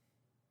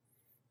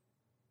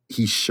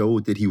he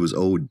showed that he was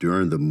old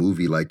during the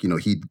movie. Like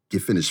he'd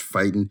get finished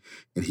fighting,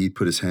 and he'd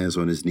put his hands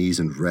on his knees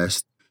and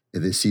rest,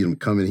 and then see them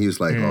coming. He was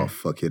like, Mm. "Oh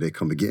fuck, here they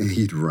come again."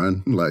 He'd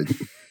run like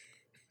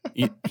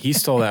He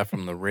stole that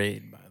from The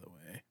Raid, by the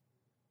way.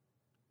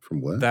 from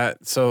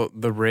what? So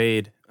The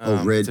Raid.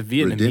 Red It's a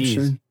Vietnamese.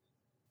 Redemption.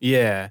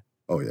 Yeah.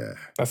 Oh yeah,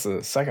 That's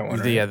the second one.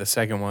 Right? Yeah, the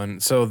second one.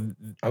 So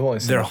I've only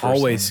seen their the first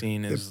hallway one.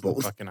 scene They're is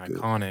both fucking good.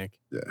 iconic.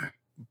 yeah.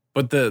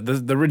 But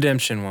the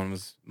Redemption one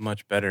was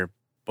much better.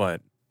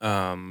 But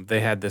they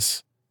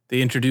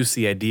introduced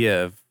the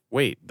idea of,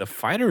 wait, the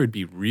fighter would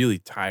be really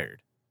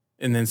tired.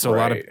 And then so a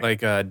lot of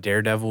Right. like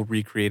Daredevil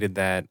recreated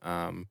that.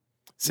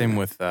 Same Yeah.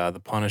 with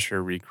the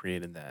Punisher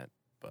recreated that.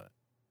 But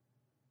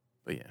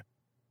yeah.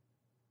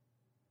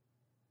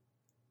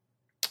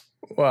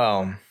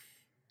 Well,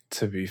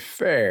 to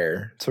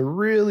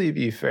really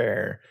be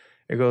fair,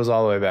 it goes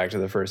all the way back to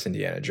the first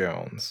Indiana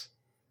Jones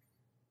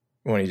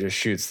when he just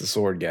shoots the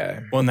sword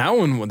guy. Well, and that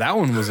one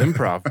was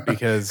improv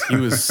because he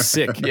was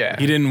sick. Yeah,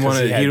 he didn't 'cause want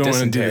to. he He had didn't want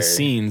to do the dysentery.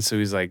 scene, so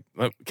he's like,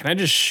 "Look, "Can I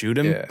just shoot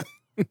him?" Yeah.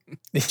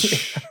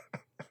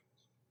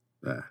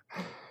 Yeah.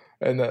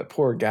 And that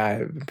poor guy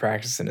had been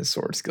practicing his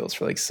sword skills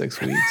for like 6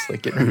 weeks,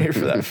 like getting ready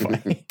for that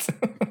fight.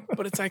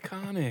 But it's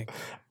iconic.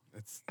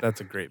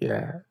 That's a great. movie.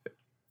 Yeah,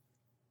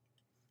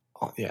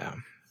 Yeah.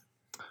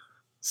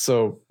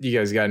 So you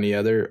guys got any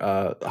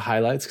other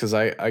highlights? Because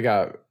I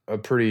got a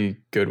pretty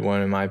good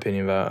one in my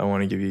opinion, but I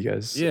want to give you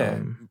guys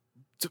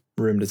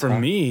room to For talk.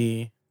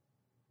 me,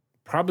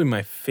 probably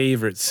my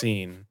favorite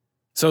scene.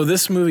 So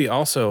this movie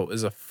also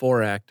is a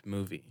 4-act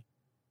movie.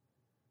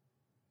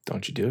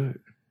 Don't you do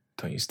it.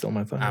 Don't you steal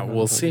my thunder.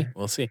 We'll see.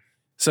 We'll see.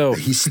 So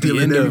He's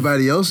stealing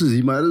everybody else's.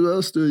 He might as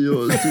well steal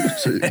yours too.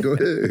 So go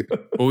ahead.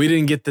 Well, we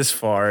didn't get this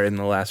far in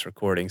the last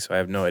recording, so I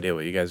have no idea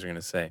what you guys are going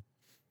to say.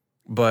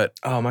 But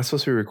am I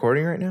supposed to be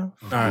recording right now?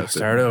 All right,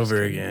 start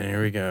over again.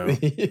 Here we go.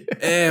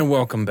 And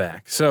welcome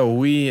back. So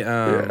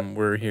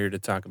we're here to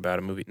talk about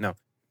a movie. No.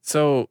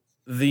 So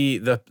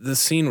the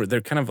scene where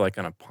they're kind of like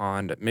on a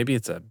pond. Maybe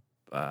it's a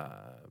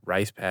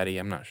rice paddy.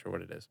 I'm not sure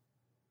what it is.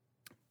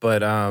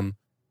 But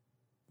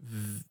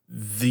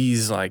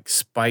these like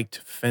spiked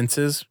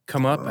fences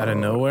come up out of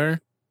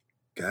nowhere.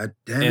 God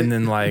damn it. And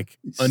then like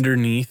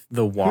underneath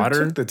the water.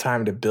 Who took the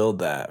time to build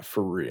that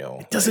for real?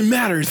 It doesn't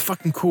matter. It's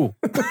fucking cool.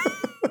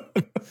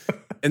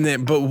 And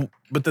then,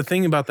 but the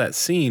thing about that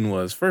scene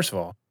was, first of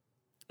all,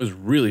 it was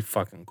really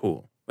fucking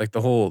cool. Like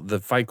the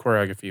fight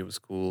choreography was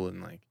cool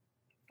and like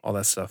all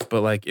that stuff.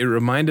 But like it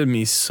reminded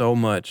me so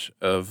much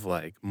of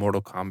like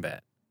Mortal Kombat.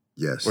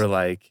 Yes. Where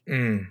like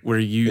where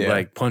you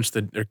like punch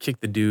or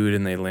kick the dude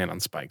and they land on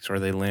spikes or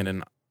they land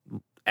in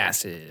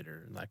acid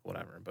or like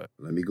whatever. But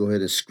let me go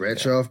ahead and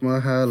scratch off my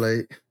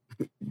highlight.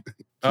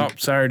 Oh,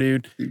 sorry,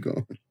 dude. Keep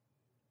going.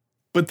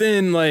 But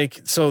then, like,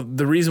 so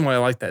the reason why I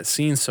like that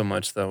scene so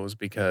much, though, is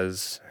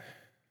because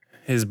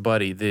his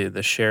buddy,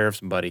 the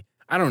sheriff's buddy,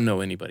 I don't know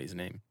anybody's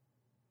name,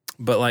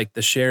 but like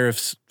the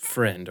sheriff's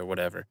friend or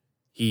whatever,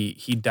 he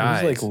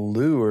dies. It was like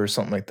Lou or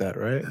something like that,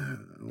 right?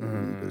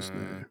 It was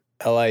Liu.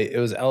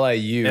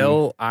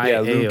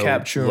 Liao. Lou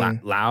Capchun.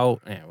 Lao.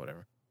 Yeah,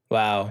 whatever.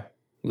 Wow.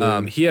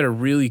 He had a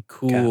really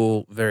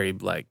cool, very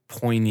like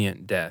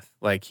poignant death.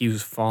 Like he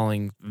was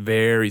falling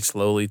very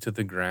slowly to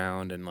the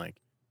ground and like.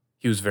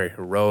 He was very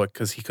heroic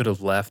because he could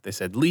have left. They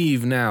said,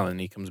 leave now. And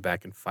he comes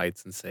back and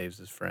fights and saves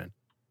his friend.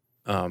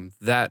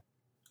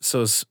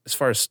 So as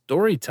far as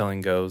storytelling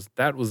goes,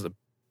 that was a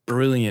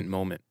brilliant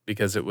moment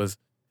because it was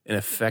an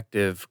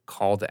effective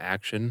call to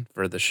action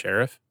for the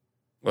sheriff.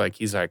 Like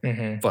he's like,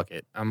 fuck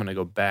it. I'm going to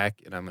go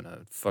back and I'm going to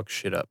fuck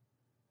shit up.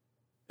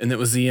 And it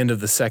was the end of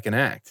the second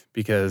act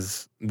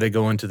because they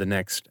go into the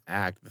next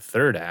act, the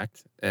third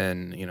act,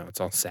 and you know,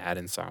 it's all sad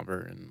and somber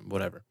and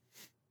whatever.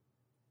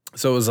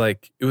 So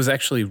it was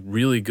actually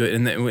really good.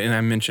 And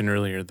I mentioned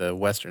earlier the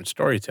Western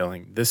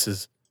storytelling. This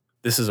is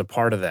a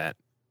part of that,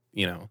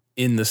 you know,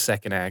 in the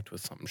second act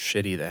with something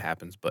shitty that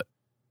happens. But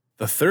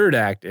the third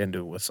act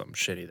ended with something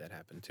shitty that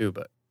happened too.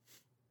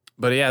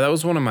 But yeah, that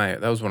was one of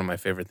my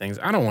favorite things.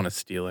 I don't want to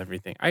steal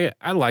everything.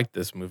 I like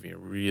this movie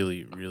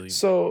really, really.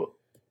 So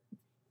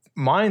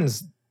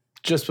mine's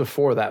just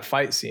before that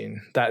fight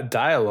scene, that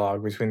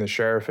dialogue between the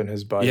sheriff and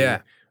his buddy. Yeah.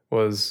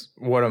 Was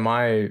one of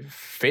my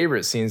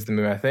favorite scenes in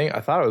the movie.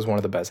 I thought it was one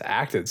of the best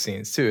acted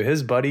scenes too.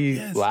 His buddy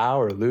Lao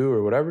or Lou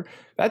or whatever,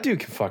 that dude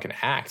can fucking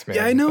act, man.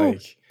 Yeah, I know,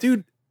 like,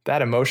 dude.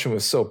 That emotion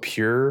was so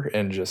pure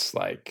and just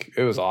like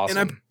it was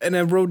awesome. And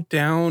I wrote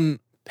down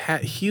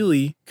Pat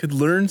Healy could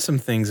learn some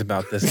things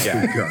about this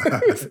guy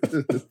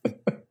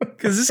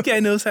because this guy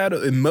knows how to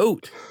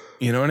emote.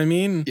 You know what I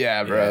mean?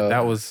 Yeah, bro.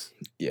 That was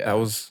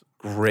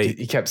great.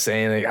 He kept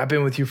saying, like, I've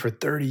been with you for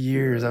 30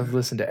 years. I've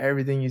listened to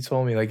everything you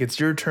told me. Like, it's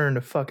your turn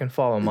to fucking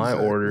follow my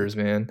orders,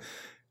 man.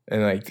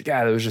 And like,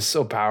 God, it was just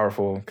so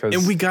powerful.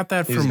 And we got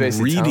that from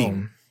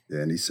reading. Yeah,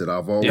 and he said,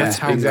 I've always that's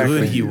how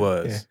good he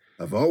was.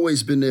 Yeah. I've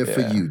always been there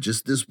for you.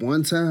 Just this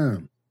one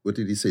time. What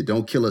did he say?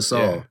 Don't kill us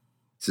all. He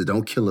said,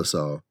 don't kill us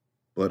all.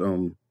 But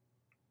on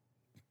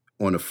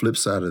the flip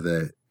side of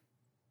that,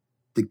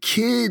 the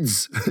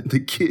kids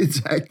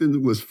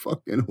acting was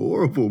fucking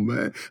horrible,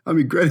 man. I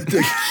mean, granted,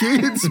 they're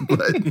kids, but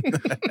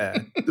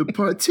the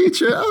part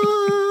teacher,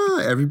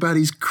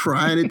 everybody's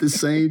crying at the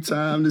same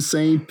time, the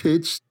same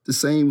pitch, the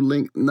same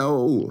length.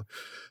 No,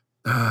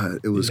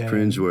 it was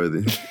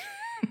cringeworthy.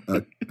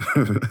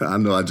 I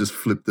know I just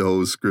flipped the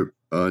whole script,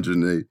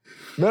 108.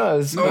 No,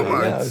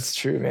 it's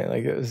true, man.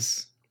 Like it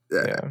was,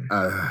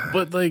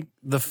 but like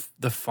the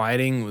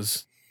fighting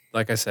was,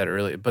 like I said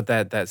earlier, but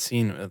that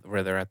scene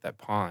where they're at that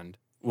pond.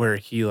 Where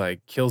he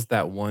like kills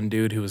that one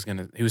dude who was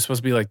supposed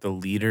to be like the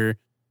leader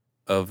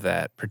of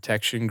that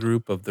protection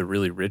group of the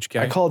really rich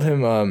guy. I called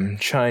him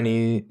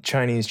Chinese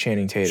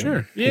Channing Tatum.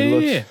 Sure.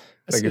 Yeah.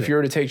 Like if you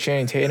were to take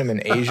Channing Tatum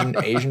and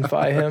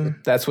Asianify him,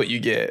 that's what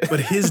you get. But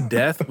his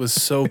death was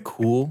so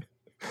cool.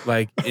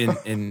 Like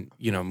in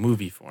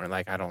movie form.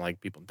 Like I don't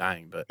like people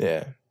dying, but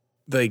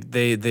like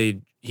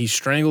he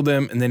strangled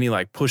him and then he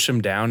like pushed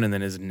him down and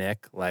then his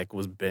neck like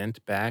was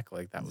bent back.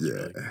 Like that was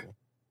really cool.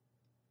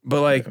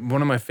 But like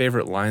one of my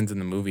favorite lines in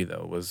the movie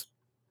though was,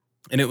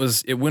 and it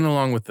went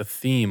along with the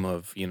theme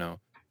of, you know,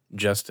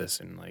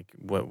 justice and like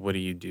what do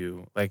you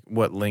do? Like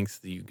what lengths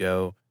do you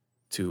go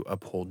to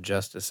uphold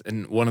justice?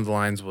 And one of the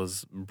lines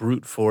was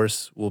brute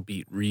force will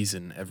beat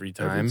reason every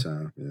time. Every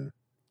time, yeah.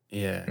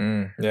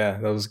 Yeah. Yeah,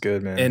 that was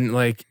good, man. And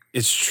like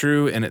it's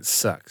true and it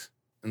sucks.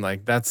 And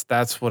like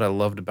that's what I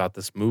loved about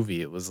this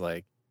movie. It was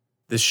like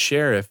this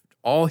sheriff,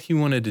 all he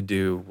wanted to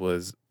do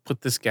was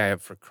put this guy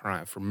up for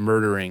crime, for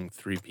murdering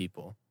 3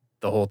 people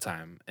the whole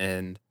time.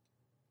 And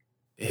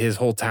his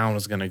whole town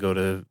was gonna go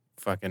to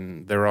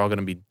fucking, they were all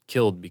gonna be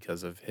killed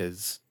because of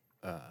his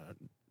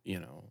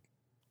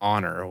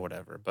honor or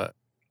whatever. But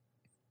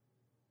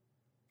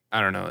I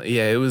don't know.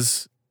 Yeah, it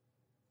was,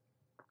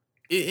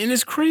 and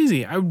it's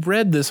crazy. I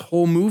read this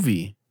whole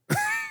movie.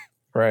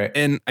 Right.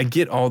 And I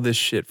get all this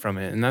shit from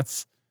it. And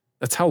that's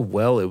how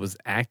well it was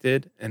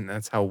acted, and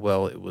that's how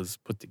well it was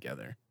put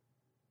together.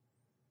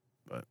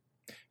 But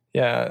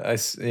Yeah,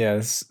 this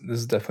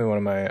is definitely one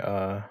of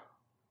my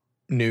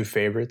new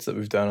favorites that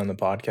we've done on the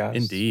podcast.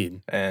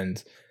 indeed.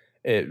 And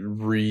it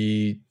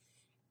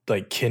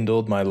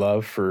kindled my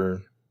love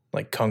for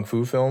like kung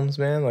fu films,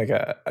 man. Like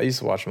I used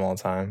to watch them all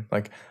the time.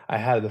 Like I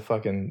had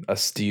a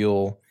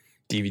steel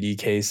DVD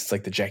case. It's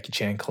like the Jackie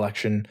Chan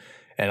collection.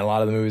 And a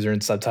lot of the movies are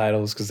in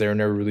subtitles because they were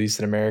never released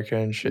in America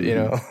and shit, you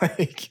know?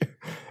 Like,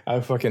 I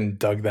fucking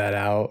dug that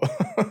out.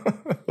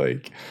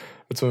 Like,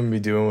 that's what I'm going to be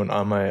doing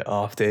on my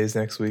off days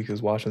next week,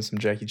 is watching some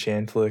Jackie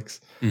Chan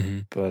flicks. Mm-hmm.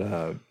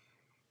 But,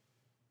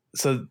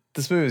 so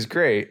this movie is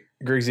great.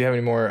 Griggs, do you have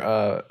any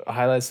more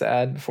highlights to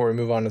add before we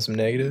move on to some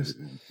negatives?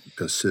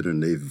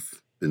 Considering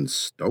they've been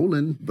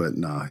stolen, but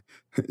nah.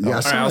 Yeah, I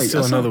all right, I'll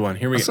steal another one.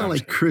 Here we go. I sound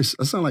like Chris.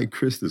 I sound like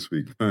Chris this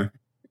week. For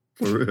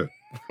real.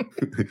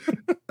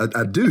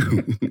 I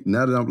do.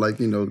 Now that I'm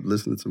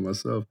listening to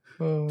myself.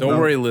 Don't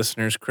worry,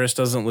 listeners. Chris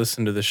doesn't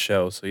listen to the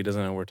show, so he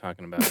doesn't know what we're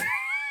talking about.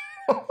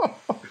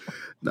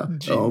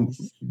 No,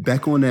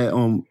 back on that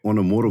on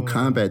the Mortal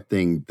Kombat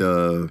thing,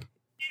 the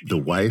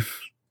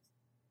wife,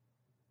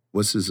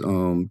 what's his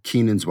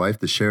Keenan's wife,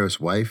 the sheriff's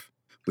wife,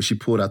 when she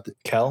pulled out the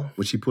Kel?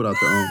 When she pulled out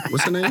the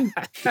what's her name?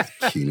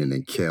 Keenan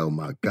and Kel,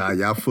 my God,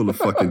 y'all full of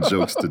fucking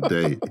jokes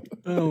today.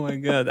 Oh my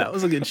God, that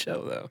was a good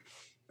show though.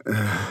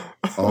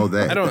 All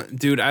that.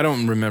 I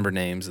don't remember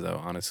names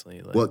though,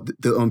 honestly. Like, well,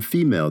 the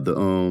female,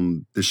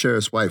 the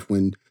sheriff's wife,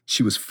 when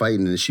she was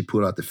fighting and she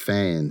pulled out the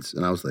fans,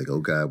 and I was like, oh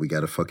God, we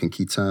got a fucking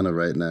Kitana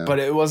right now. But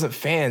it wasn't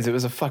fans, it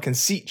was a fucking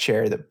seat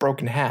chair that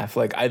broke in half.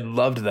 Like, I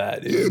loved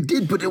that, dude. Yeah, it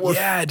did, but it was,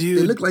 dude.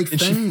 It looked like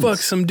fans. And she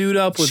fucked some dude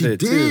up with it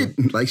did.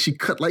 too. Like, she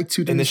cut like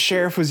 2 dudes. And the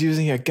sheriff was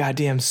using a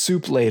goddamn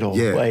soup ladle.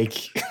 Yeah. Like,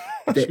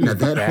 that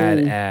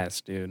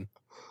badass, dude.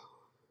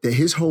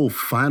 His whole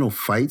final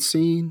fight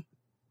scene,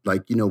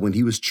 like, when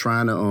he was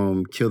trying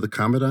to kill the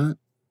commandant,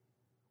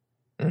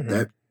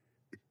 that,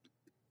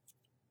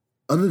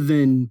 other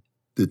than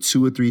the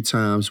 2 or 3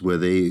 times where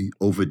they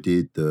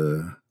overdid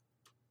the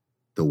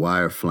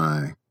wire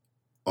flying,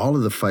 all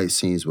of the fight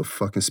scenes were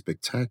fucking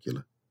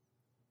spectacular.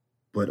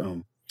 But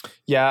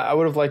yeah, I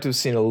would have liked to have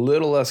seen a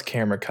little less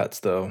camera cuts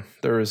though.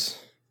 There was,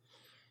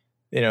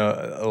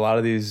 a lot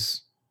of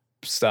these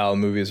style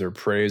movies are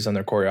praised on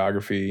their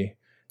choreography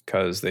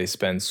because they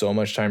spend so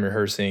much time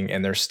rehearsing,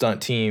 and their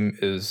stunt team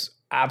is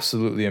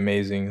absolutely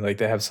amazing. Like,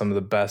 they have some of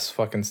the best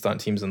fucking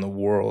stunt teams in the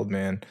world,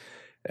 man.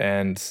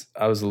 And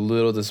I was a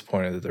little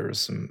disappointed that there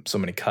was so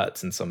many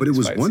cuts in some. But of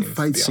these it was one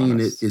fight scene.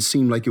 It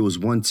seemed like it was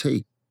one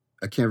take.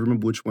 I can't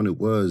remember which one it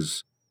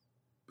was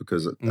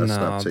because I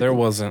stopped taking. There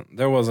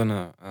wasn't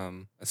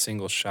a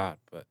single shot,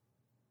 but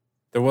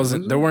there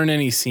weren't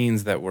any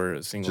scenes that were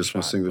a single just shot.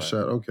 Just one single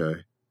shot.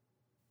 Okay.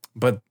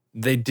 But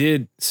they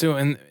did so,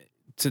 and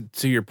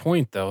to your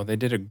point though, they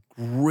did a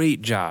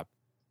great job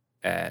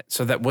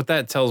so that what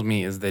that tells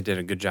me is they did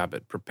a good job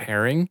at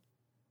preparing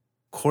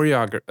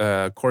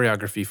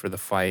choreography for the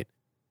fight,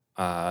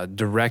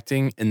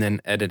 directing, and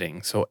then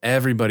editing. So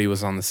everybody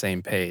was on the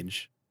same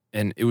page.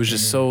 And it was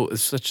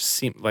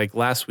just like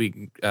last week,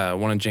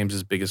 one of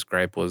James's biggest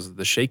gripe was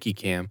the shaky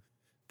cam.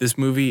 This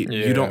movie,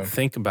 you don't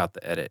think about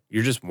the edit.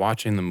 You're just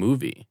watching the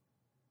movie.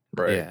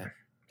 Right. Yeah,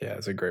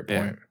 that's a great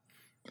point.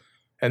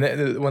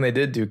 And when they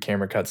did do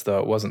camera cuts, though,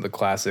 it wasn't the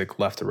classic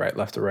left to right,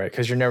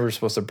 because you're never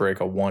supposed to break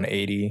a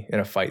 180 in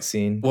a fight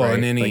scene. Well, right?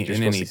 in any, like, you're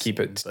in supposed any to keep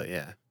scene, it. But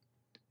yeah.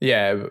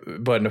 Yeah,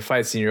 but in a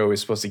fight scene, you're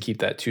always supposed to keep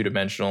that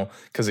 2-dimensional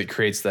because it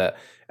creates that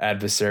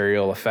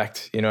adversarial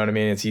effect. You know what I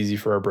mean? It's easy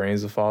for our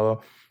brains to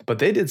follow. But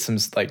they did some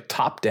like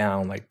top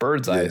down, like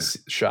bird's eye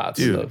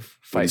shots of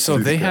fight. So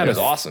they had it was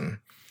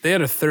awesome. They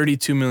had a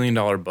 $32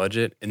 million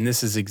budget, and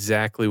this is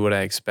exactly what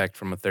I expect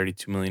from a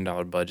 $32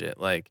 million budget.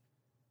 Like,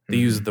 they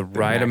used the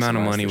right amount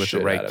of money with the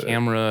right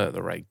camera,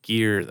 the right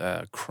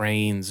gear,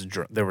 cranes.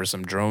 There were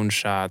some drone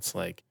shots.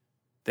 Like,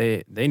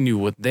 they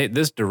knew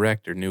this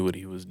director knew what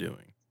he was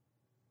doing.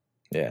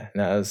 Yeah,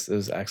 no, it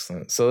was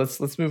excellent. So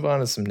let's move on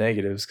to some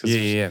negatives, because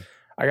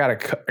I got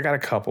a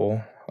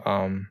couple.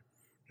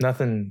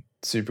 Nothing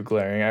super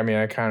glaring. I mean,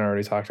 I kind of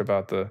already talked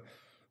about the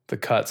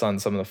cuts on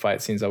some of the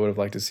fight scenes. I would have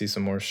liked to see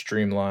some more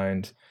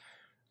streamlined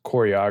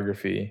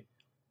choreography,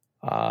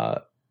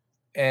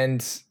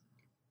 and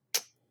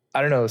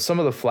I don't know, some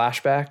of the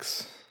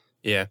flashbacks.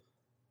 Yeah,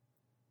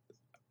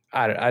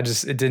 I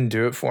just, it didn't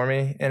do it for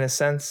me in a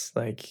sense.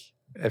 Like,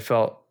 it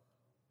felt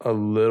a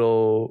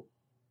little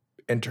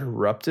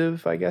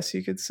interruptive, I guess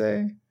you could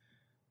say.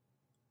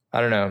 I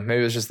don't know.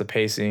 Maybe it was just the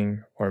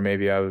pacing, or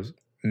maybe I was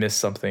missed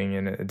something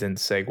and it didn't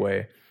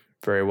segue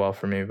very well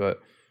for me.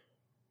 But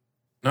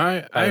No,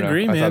 I don't know.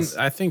 agree, I man. thought-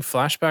 I think I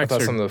flashbacks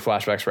thought are. some of the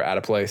flashbacks were out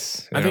of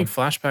place. I think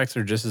flashbacks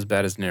are just as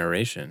bad as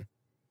narration.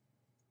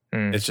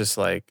 It's just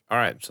like, all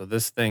right, so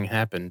this thing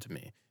happened to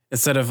me.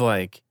 Instead of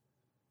like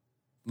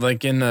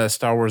in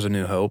Star Wars: A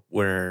New Hope,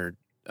 where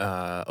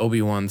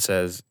Obi-Wan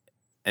says,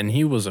 "And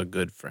he was a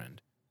good friend."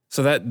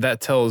 So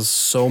that tells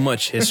so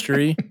much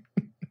history.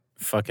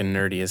 Fucking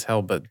nerdy as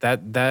hell, but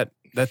that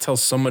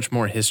tells so much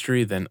more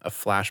history than a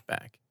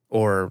flashback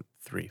or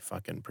 3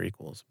 fucking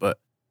prequels. But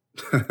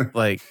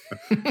like,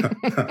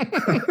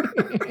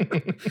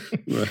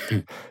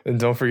 And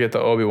don't forget the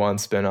Obi-Wan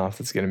spinoff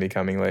that's going to be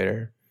coming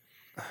later.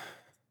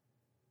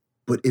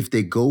 But if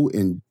they go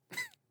and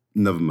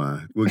never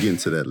mind, we'll get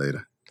into that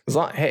later.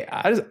 Hey,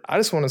 I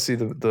just want to see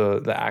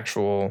the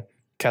actual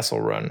Kessel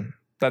Run.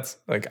 That's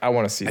like I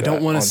want to see. I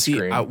don't want to see.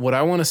 screen. What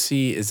I want to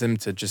see is them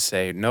to just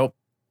say, "Nope,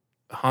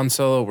 Han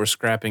Solo, we're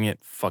scrapping it.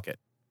 Fuck it."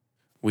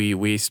 We.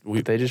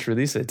 But they just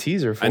released a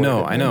teaser for I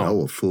know, it. I know.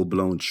 No, a full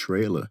blown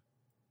trailer.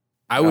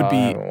 I would I be.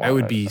 haven't I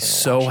would watched- be I haven't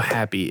so watched it.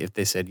 happy if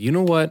they said, "You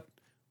know what?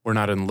 We're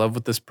not in love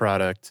with this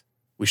product.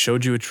 We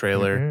showed you a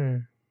trailer.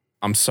 Mhm.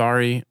 I'm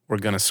sorry. We're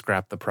gonna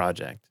scrap the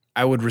project."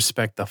 I would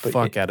respect the But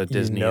fuck out of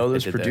Disney. You know, if they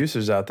there's did that.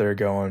 producers out there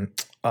going,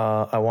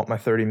 I want my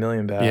 30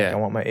 million back. Yeah. I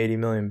want my 80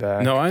 million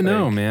back. No, I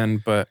know, Like,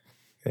 man, but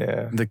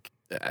Yeah.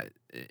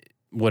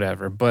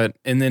 whatever. But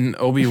and then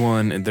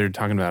Obi-Wan, and they're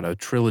talking about a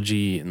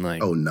trilogy and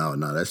like, Oh no,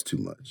 that's too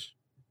much.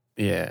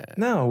 yeah.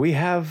 No, we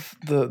have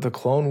the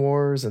Clone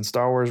Wars and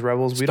Star Wars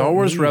Rebels. We Star don't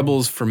Wars need-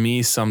 Rebels for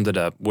me summed it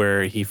up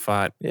where he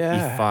fought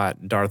Darth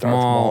Darth Maul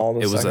Maul.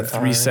 the It was a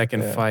second 3-second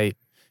time, yeah. fight.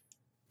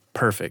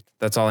 Perfect.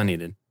 That's all I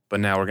needed. But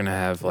now we're gonna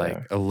have like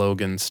Yeah. a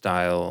Logan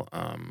style,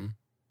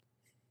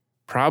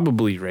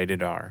 probably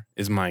rated R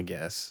is my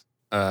guess.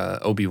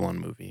 Obi-Wan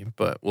movie,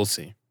 but we'll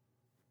see.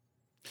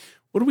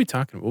 What are we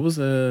talking about? What was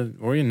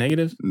were you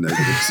negatives?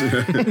 Negatives.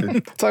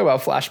 Talk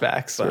about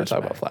flashbacks. We're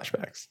talking about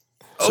flashbacks.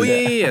 Oh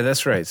yeah,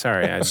 that's right.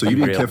 Sorry. So you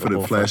didn't care for the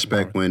whole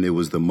flashback fucking- when it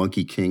was the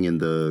Monkey King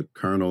and the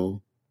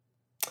Colonel?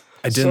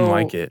 I didn't So-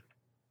 like it.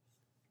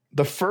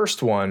 The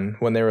first one,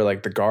 when they were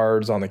like the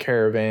guards on the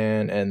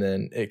caravan, and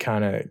then it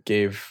kind of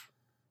gave,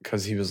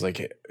 because he was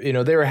like, they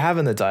were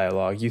having the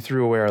dialogue. You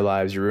threw away our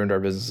lives. You ruined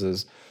our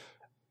businesses.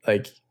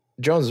 Like,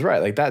 Jones is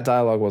right. Like, that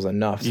dialogue was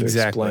enough to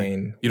Exactly.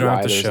 explain You don't have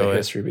why to there's show a it.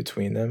 history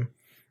between them.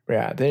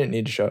 Yeah, they didn't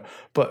need to show it.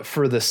 But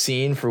for the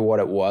scene, for what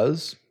it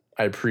was,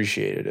 I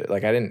appreciated it.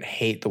 Like, I didn't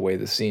hate the way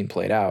the scene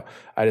played out.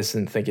 I just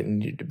didn't think it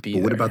needed to be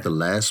But what there. about the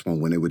last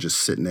one when they were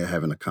just sitting there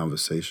having a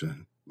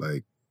conversation?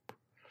 Like,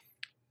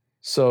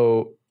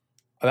 So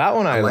that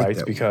one I I like liked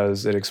that one.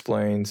 because it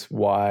explains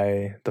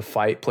why the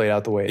fight played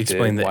out the way it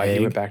Explain did, the why he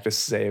egg. went back to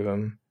save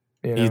him.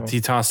 You know?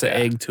 He tossed the Yeah.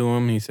 egg to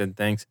him. He said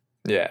thanks.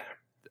 Yeah.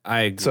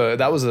 I agree. So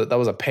that was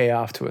a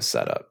payoff to a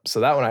setup.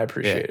 So that one I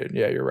appreciated.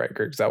 Yeah, you're right,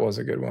 Greg. That was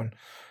a good one.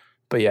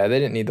 But yeah, they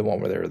didn't need the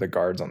one where there were the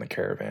guards on the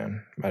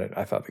caravan.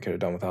 I thought they could have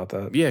done without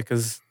that. Yeah,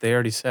 because they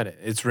already said it.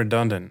 It's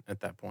redundant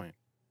at that point.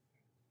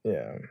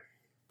 Yeah.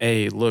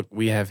 Hey, look,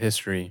 we have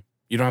history.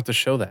 You don't have to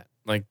show that.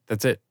 Like,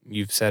 that's it.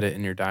 You've said it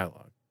in your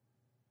dialogue.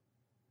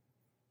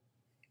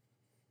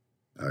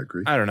 I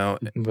agree. I don't know.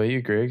 But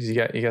you, Griggs, you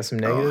got some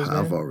negatives,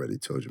 I've man? already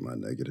told you my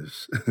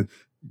negatives.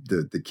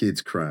 the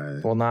kids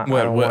crying. Well, not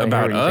What- I don't what, wanna hear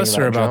about what you think us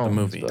or about the Jones,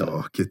 movie? but-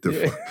 Oh, get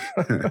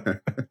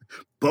the fuck.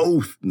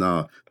 Both.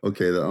 Nah.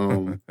 Okay.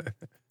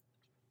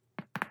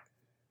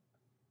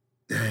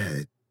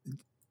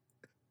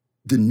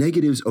 The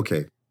negatives.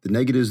 Okay. The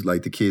negatives,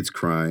 like the kids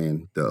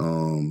crying,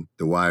 the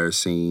wire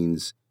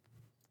scenes,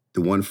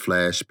 the one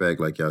flashback,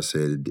 like y'all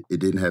said, it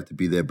didn't have to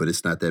be there, but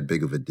it's not that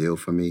big of a deal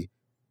for me.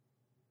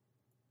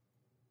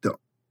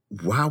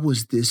 Why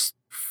was this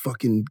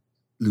fucking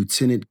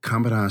Lieutenant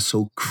Commandant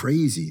so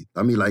crazy?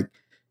 I mean, like,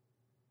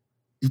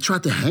 he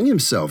tried to hang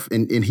himself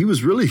and he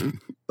was really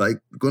like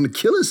going to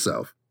kill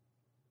himself.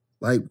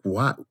 Like,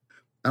 why?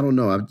 I don't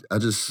know. I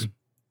just,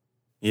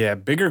 Yeah,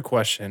 bigger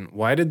question.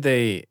 Why did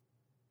they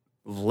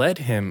let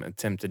him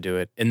attempt to do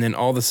it and then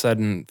all of a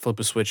sudden flip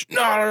a switch?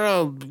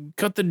 No.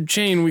 Cut the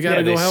chain. We got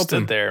to they go help stood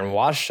him. there and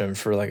watched him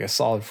for like a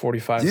solid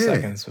 45 Yeah.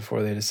 seconds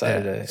before they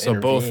decided to So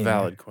both intervene.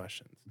 valid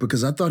questions.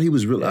 because I thought he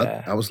was real.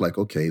 Yeah. I was like,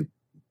 okay,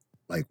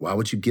 like, why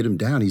would you get him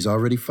down? He's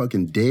already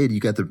fucking dead. You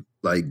got to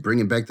like bring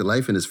him back to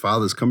life and his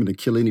father's coming to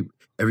kill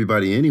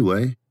everybody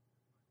anyway.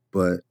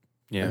 But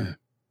Yeah.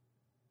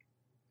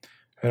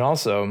 And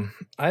also,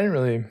 I didn't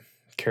really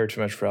care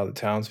too much for how the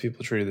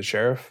townspeople treated the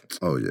sheriff.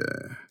 oh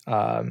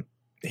yeah.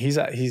 He's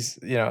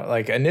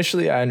like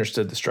initially I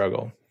understood the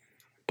struggle,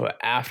 but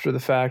after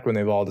the fact, when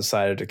they've all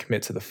decided to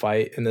commit to the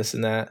fight and this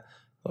and that,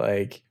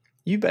 like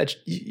you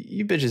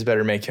bitches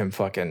better make him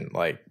fucking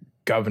like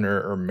governor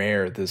or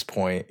mayor at this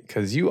point,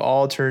 because you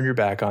all turned your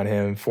back on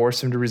him,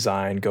 forced him to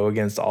resign, go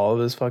against all of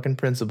his fucking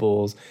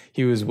principles.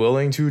 He was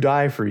willing to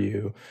die for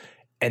you,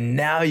 and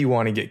now you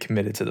want to get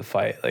committed to the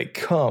fight. Like,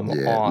 come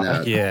Yeah, on.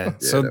 nah. Yeah.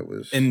 So, that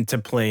was. and to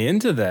play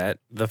into that,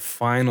 the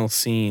final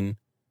scene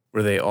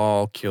where they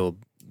all killed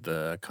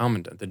the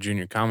commandant, the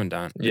junior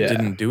commandant, it Yeah.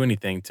 didn't do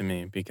anything to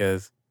me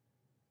because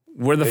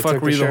Where the They fuck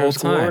took were you the whole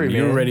sheriff's time? glory,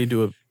 You were man. ready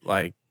to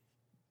like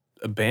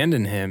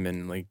abandon him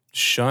and like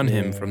shun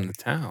him Yeah. from the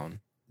town.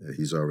 Yeah,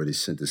 he's already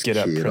sent this Get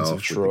up, kid Prince of off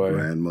with Troy. the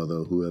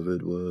grandmother, whoever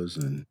it was,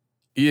 and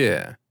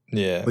Yeah.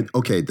 Yeah. but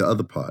okay, the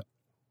other part,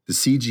 the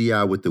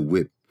CGI with the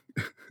whip.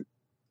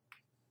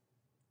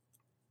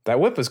 That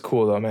whip was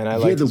cool though, man. I Yeah,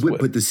 like the his whip,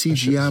 whip. but the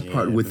CGI Yeah,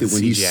 part with the it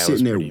when he's CGI was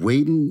sitting there pretty-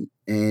 waiting,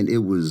 and it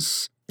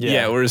was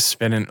Yeah, we're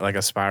spinning like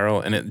a spiral,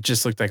 and it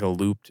just looked like a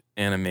looped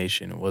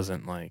animation. It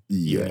wasn't like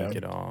Yeah. unique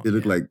at all. it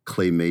looked Yeah. like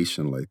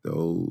claymation, like the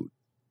old.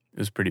 It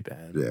was pretty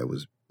bad. Yeah, it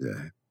was.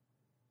 Yeah,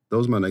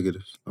 those are my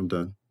negatives. I'm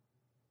done.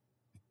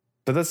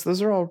 But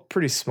those are all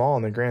pretty small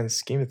in the grand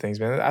scheme of things,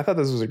 man. I thought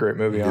this was a great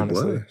movie, It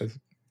honestly. was.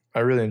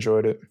 I really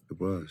enjoyed it. It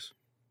was.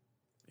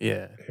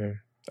 Yeah.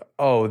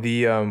 Oh,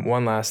 the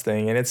one last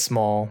thing, and it's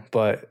small,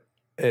 but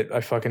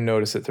I fucking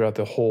noticed it throughout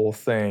the whole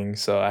thing,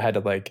 so I had to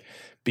like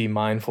be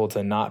mindful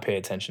to not pay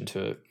attention to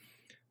it.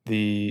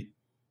 The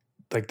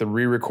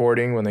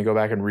re-recording when they go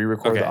back and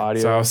re-record Okay. the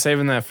audio. So I was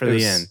saving that for It the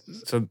was- end.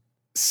 So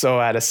so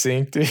out of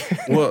sync, dude.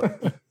 Well,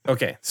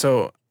 okay.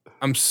 So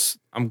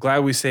I'm glad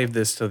we saved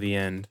this till the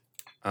end.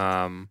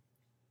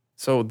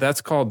 So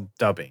that's called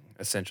dubbing,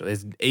 essentially.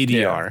 It's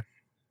ADR.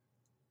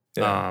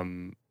 Yeah.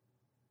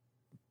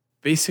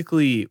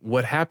 Basically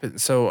what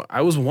happened. So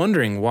I was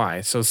wondering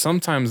why. So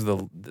sometimes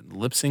the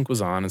lip sync was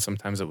on and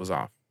sometimes it was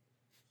off.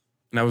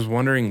 And I was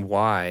wondering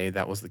why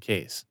that was the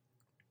case.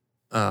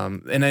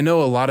 And I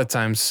know a lot of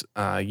times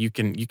you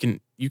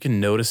can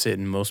notice it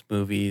in most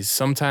movies.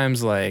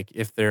 Sometimes like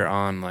if they're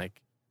on like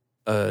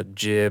a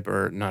jib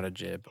or not a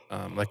jib,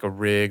 like a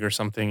rig or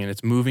something, and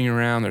it's moving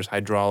around, there's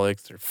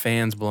hydraulics, there's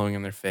fans blowing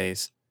in their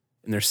face,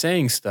 and they're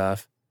saying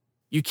stuff,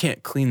 you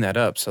can't clean that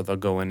up. So they'll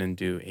go in and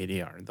do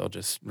ADR. They'll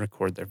just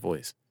record their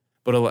voice.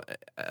 But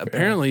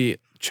apparently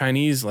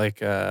Chinese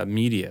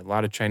media, a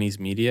lot of Chinese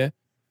media,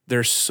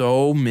 there's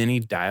so many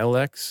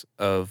dialects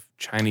of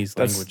Chinese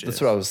languages. That's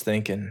what I was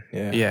thinking.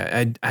 Yeah.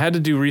 Yeah, I had to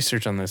do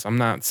research on this. I'm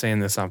not saying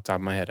this off the top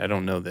of my head. I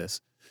don't know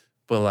this.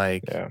 But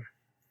like Yeah.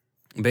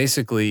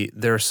 basically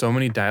there are so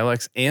many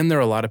dialects and there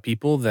are a lot of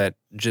people that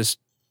just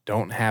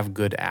don't have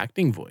good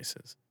acting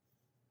voices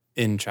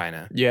in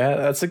China. Yeah,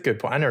 that's a good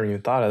point. I never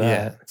even thought of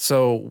that. Yeah.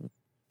 So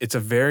it's a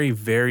very,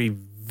 very,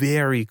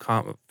 very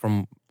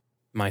from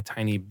my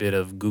tiny bit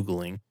of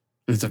Googling,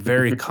 it's a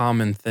very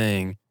common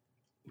thing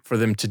for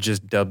them to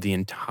just dub the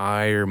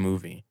entire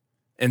movie.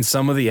 And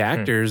some of the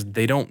actors,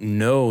 they don't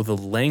know the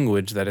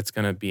language that it's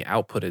going to be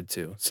outputted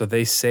to. So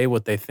they say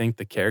what they think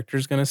the character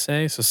is going to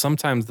say. So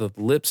sometimes the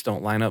lips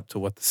don't line up to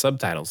what the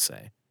subtitles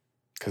say.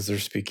 Because they're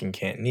speaking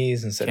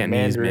Cantonese instead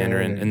Cantonese, of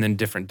Mandarin. and then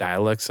different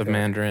dialects of Yeah.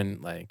 Mandarin.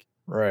 Like,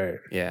 Right.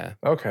 yeah.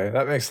 Okay,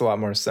 that makes a lot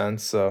more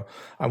sense. So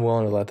I'm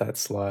willing to let that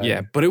slide.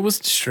 Yeah. But it was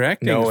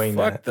distracting Knowing as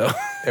fuck, though.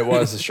 It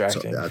was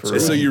distracting. that's for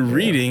right. So real. you're Yeah.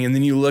 reading and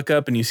then you look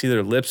up and you see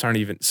their lips aren't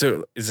even.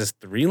 So is this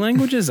 3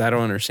 languages? I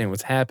don't understand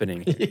what's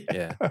happening.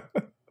 Yeah.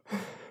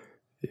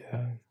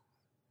 Yeah.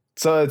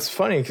 So it's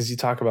funny because you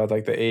talk about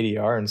like the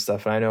ADR and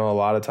stuff, and I know a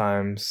lot of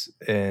times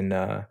in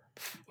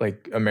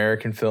like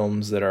American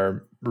films that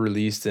are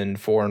released in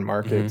foreign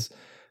markets,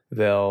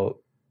 they'll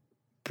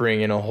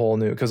bring in a whole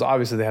new, because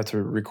obviously they have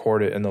to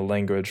record it in the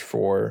language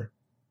for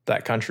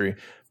that country,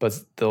 but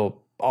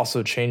they'll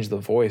also change the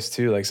voice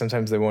too. Like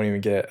sometimes they won't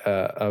even get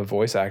a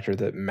voice actor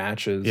that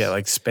matches. Yeah.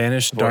 Like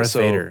Spanish Voice, Darth so-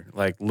 Vader.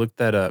 Like look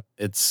that up.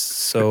 It's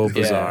so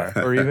bizarre.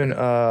 Or even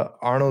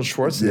Arnold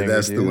Schwarzenegger.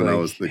 that's the dude. one I Like,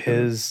 was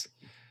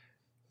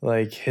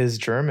thinking. his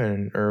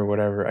German or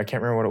whatever. I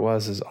can't remember what it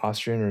was. His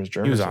Austrian or his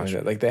German. He was or something like that.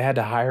 Austrian. Like they had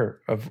to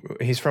hire.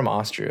 He's from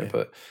Austria, Yeah.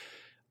 but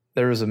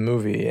there was a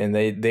movie and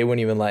they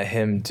wouldn't even let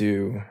him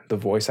do the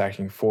voice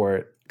acting for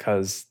it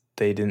because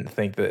they didn't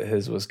think that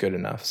his was good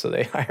enough. So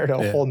they hired a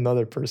Yeah. whole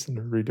nother person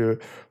to redo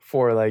it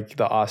for like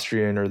the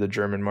Austrian or the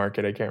German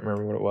market. I can't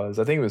remember what it was.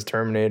 I think it was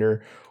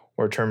Terminator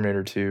or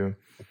Terminator 2.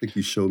 I think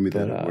you showed me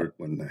that But, at work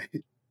one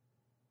night.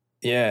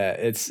 Yeah,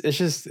 it's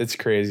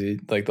crazy.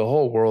 Like the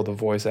whole world of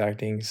voice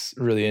acting's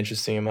really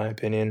interesting in my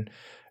opinion.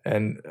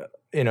 And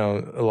you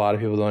know, a lot of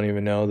people don't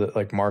even know that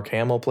like Mark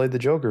Hamill played the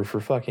Joker for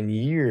fucking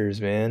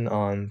years, man,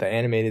 on the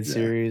animated Yeah.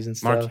 series and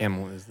stuff. Mark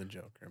Hamill is the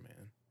Joker,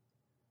 man.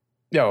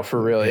 Yo, for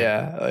real,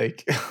 Yeah. yeah.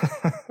 Like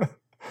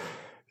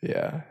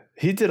yeah.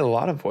 He did a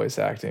lot of voice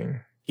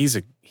acting. He's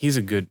a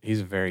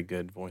very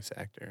good voice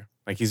actor.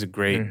 Like he's a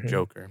great Mhm.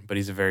 Joker, but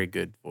he's a very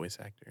good voice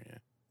actor. Yeah.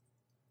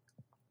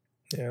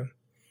 Yeah.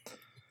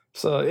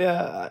 So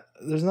yeah,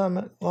 there's not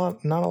a lot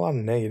of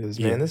negatives,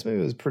 man. Yeah. This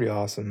movie was pretty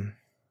awesome.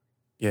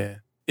 Yeah.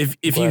 If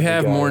Glad you we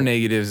have got more it.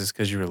 negatives, it's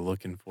because you were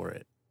looking for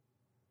it.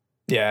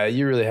 Yeah,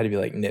 you really had to be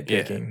like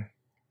nitpicking.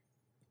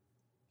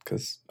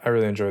 Because I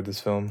really enjoyed this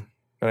film.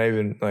 And I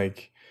even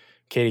like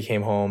Katie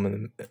came home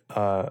and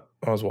I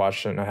was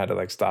watching it and I had to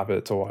like stop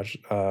it to watch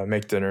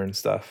make dinner and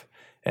stuff.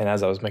 And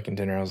as I was making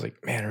dinner, I was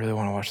like, man, I really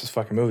want to watch this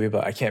fucking movie,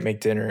 but I can't make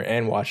dinner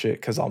and watch it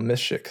because I'll miss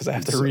shit because I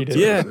have to read it.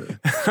 Yeah.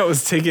 I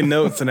was taking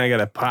notes and I got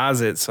to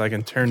pause it so I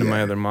can turn to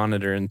my other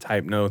monitor and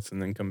type notes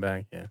and then come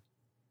back. Yeah.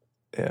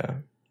 Yeah.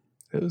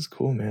 It was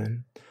cool,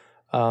 man.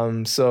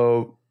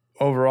 So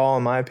overall,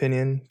 in my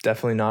opinion,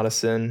 definitely not a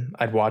sin.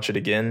 I'd watch it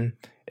again.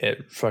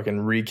 It fucking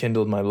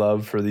rekindled my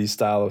love for these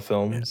style of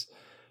films.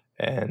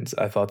 And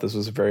I thought this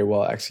was a very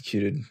well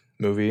executed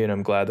movie. And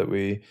I'm glad that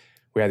we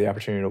had the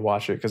opportunity to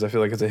watch it because I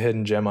feel like it's a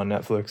hidden gem on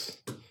Netflix.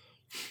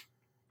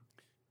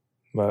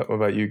 But what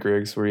about you,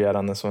 Griggs? Where you at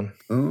on this one?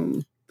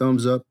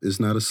 Thumbs up is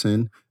not a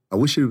sin. I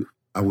wish I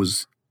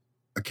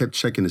kept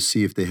checking to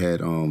see if they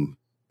had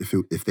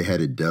if they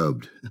had it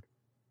dubbed.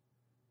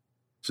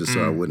 Just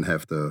so I wouldn't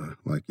have to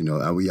like, you know,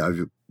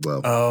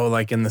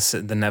 like in the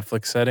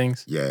Netflix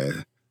settings? Yeah.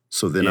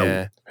 So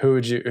then who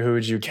would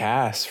you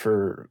cast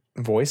for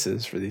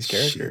voices for these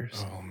characters?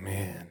 Shit. Oh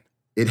man.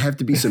 It'd have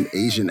to be some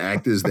Asian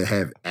actors that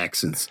have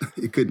accents.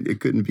 It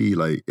couldn't be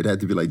like, it had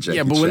to be like Jackie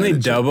Yeah, but Chan when they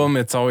and dub shit. them,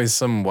 it's always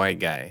some white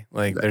guy.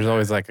 Like there's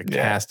always like a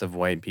cast of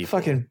white people.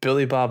 Fucking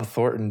Billy Bob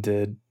Thornton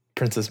did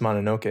Princess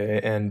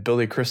Mononoke, and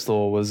Billy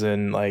Crystal was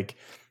in like,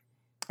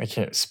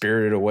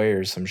 Spirited Away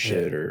or some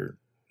shit, or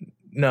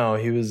no,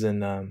 he was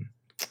in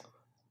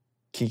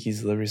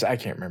Kiki's Deliveries. I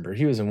can't remember.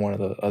 He was in one of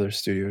the other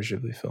Studio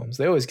Ghibli films.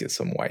 They always get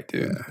some white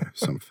dude. Yeah,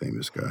 some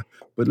famous guy.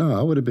 But no,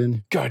 I would have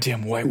been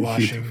Goddamn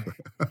whitewashing.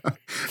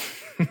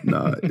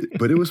 Nah,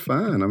 but it was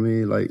fine. I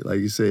mean, like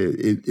you said,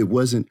 it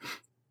wasn't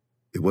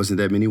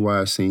that many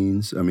wire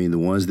scenes. I mean, the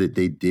ones that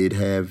they did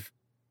have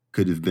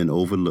could have been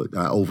overlooked.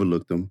 I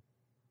overlooked them,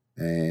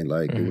 and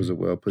like it was a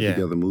well put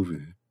together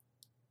movie.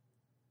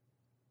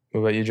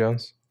 What about you,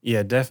 Jones?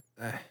 Yeah,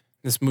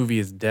 this movie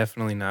is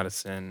definitely not a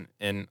sin,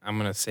 and I'm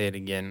gonna say it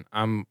again.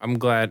 I'm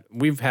glad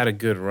we've had a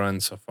good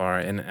run so far,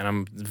 and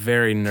I'm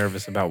very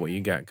nervous about what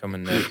you got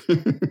coming next,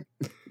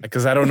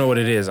 because I don't know what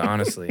it is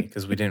honestly,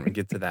 because we didn't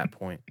get to that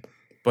point.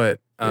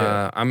 But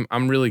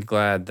I'm really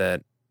glad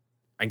that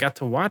I got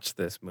to watch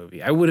this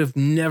movie. I would have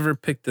never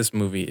picked this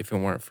movie if it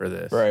weren't for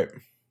this. Right.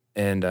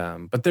 And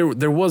but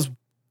there was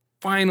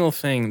final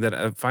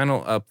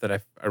up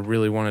that I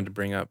really wanted to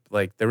bring up.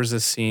 Like there was a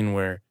scene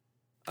where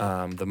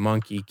the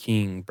Monkey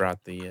King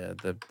brought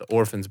the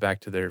orphans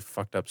back to their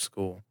fucked up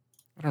school.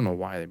 I don't know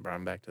why they brought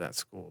him back to that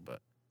school, but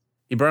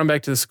he brought him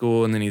back to the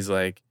school, and then he's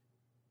like,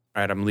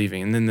 "All right, I'm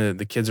leaving." And then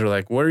the kids are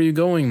like, "Where are you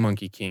going,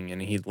 Monkey King?"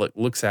 And he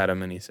looks at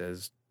him and he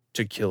says,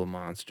 "To kill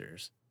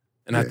monsters."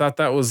 And I thought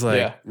that was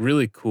like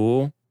really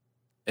cool.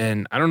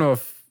 And I don't know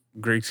if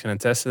Griggs can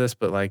attest to this,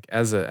 but like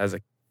as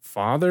a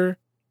father,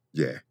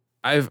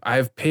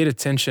 I've paid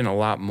attention a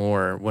lot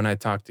more when I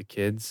talk to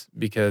kids,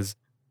 because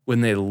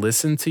when they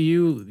listen to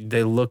you,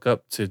 they look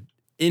up to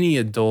any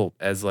adult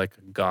as like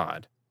a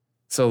god.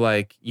 So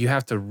like you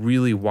have to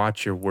really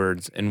watch your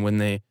words. And when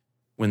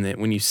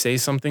you say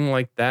something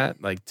like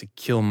that, like to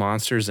kill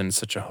monsters in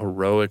such a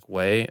heroic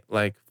way,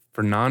 like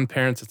for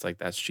non-parents, it's like,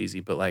 that's cheesy.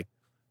 But like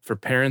for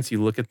parents,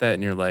 you look at that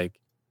and you're like,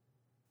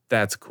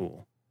 that's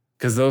cool.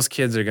 Because those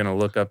kids are going to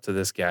look up to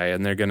this guy,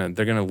 and they're going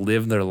to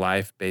live their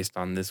life based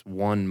on this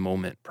one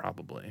moment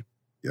probably.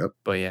 Yep.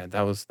 But yeah,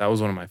 that was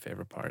one of my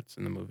favorite parts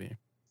in the movie.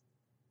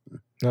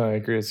 No, I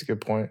agree. It's a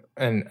good point.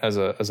 And as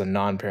a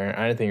non-parent,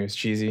 I didn't think it was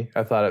cheesy.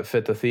 I thought it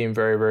fit the theme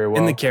very, very well.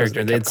 In the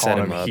character, they'd set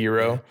him up.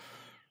 Hero.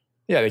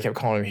 Yeah, they kept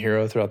calling him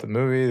Hero throughout the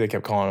movie. They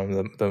kept calling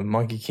him the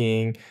Monkey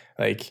King.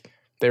 Like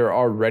they were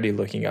already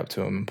looking up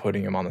to him and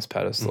putting him on this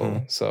pedestal.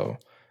 Mm-hmm. So,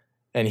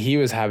 and he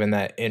was having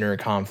that inner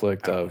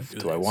conflict of,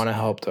 do I want to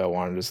help? Do I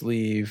want to just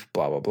leave?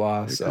 Blah, blah,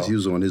 blah. Because so he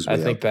was on his way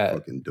out the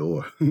fucking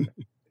door.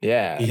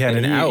 Yeah. He had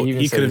an out.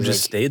 He could have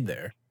just like, stayed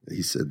there.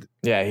 He said,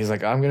 yeah, he's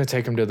like, I'm going to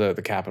take him to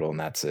the Capitol, and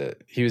that's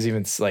it. He was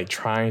even like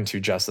trying to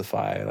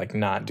justify like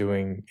not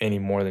doing any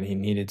more than he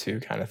needed to,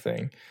 kind of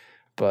thing.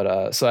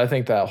 But so I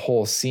think that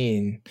whole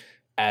scene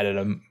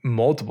added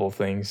multiple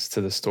things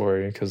to the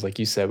story, because like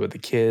you said, with the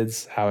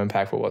kids, how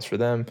impactful it was for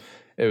them.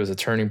 It was a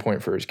turning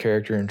point for his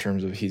character in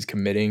terms of he's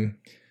committing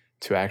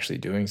to actually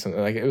doing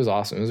something. Like it was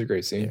awesome. It was a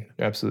great scene.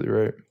 You're absolutely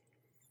right.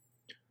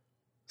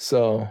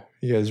 So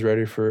you guys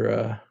ready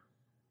for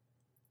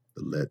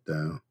the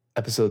letdown?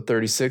 Episode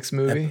 36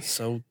 movie?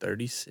 Episode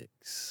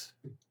 36.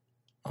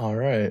 All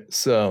right.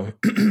 So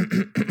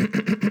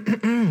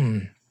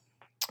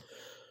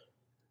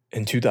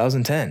in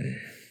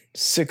 2010,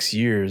 6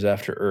 years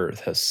after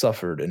Earth has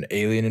suffered an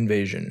alien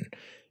invasion,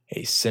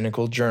 a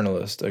cynical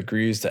journalist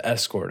agrees to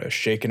escort a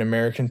shaken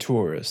American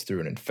tourist through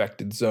an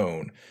infected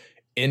zone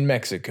in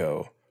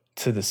Mexico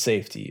to the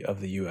safety of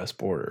the U.S.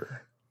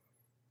 border.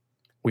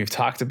 We've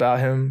talked about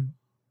him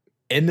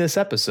in this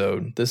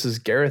episode. This is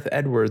Gareth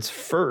Edwards'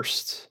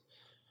 first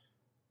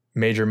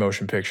major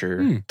motion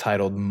picture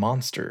titled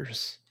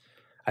Monsters.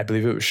 I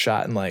believe it was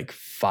shot in like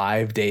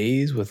 5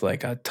 days with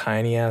like a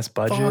tiny ass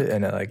budget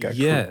and like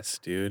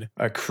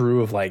a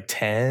crew of like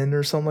 10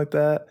 or something like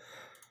that.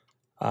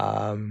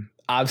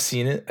 I've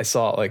seen it. I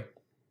saw it like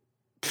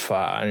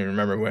I don't even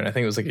remember when. I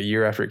think it was like a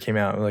year after it came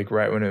out, like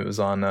right when it was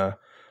on. I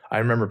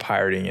remember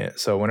pirating it.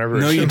 So whenever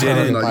no, you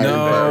didn't.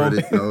 No,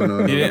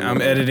 you didn't.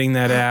 I'm editing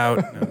that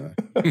out.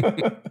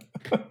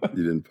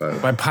 You didn't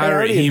pirate. By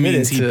pirate, he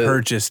means he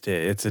purchased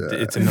it.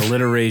 It's an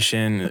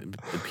alliteration.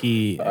 The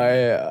P.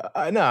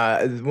 I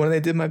know. When they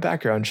did my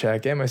background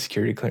check and my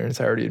security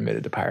clearance, I already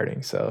admitted to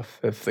pirating. So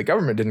if the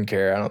government didn't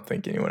care, I don't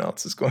think anyone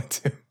else is going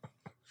to.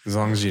 As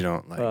long as you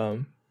don't like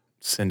Um,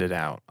 send it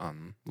out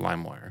on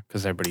LimeWire,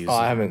 because everybody uses.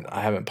 I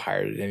haven't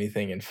pirated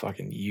anything in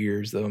fucking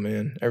years though,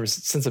 man. Ever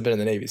since I've been in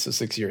the Navy, so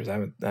 6 years, I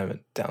haven't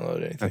downloaded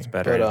anything. That's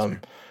better.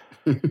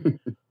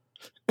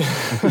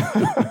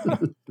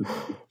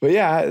 But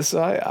yeah,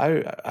 so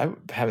I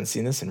haven't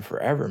seen this in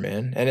forever,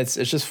 man. And it's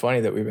just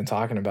funny that we've been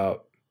talking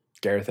about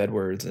Gareth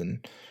Edwards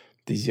and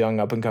these young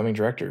up and coming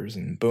directors,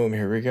 and boom,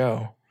 here we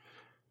go.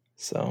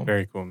 So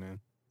Very cool, man.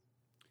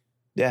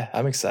 yeah,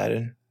 I'm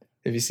excited.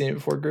 Have you seen it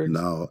before, Greg?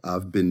 No,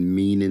 I've been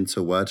meaning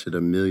to watch it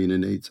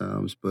 1,008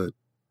 times, but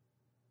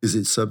is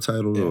it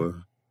subtitled Yeah.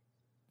 or?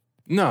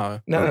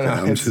 No, No, Okay,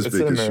 I'm It's just an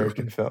making sure.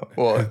 American film.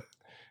 Well,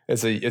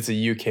 it's a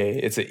UK.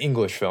 It's an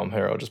English film.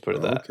 Here, I'll just put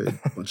it that. Okay,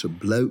 bunch of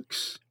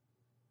blokes.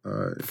 All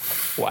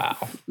right. Wow.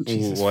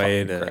 Jesus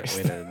way fucking to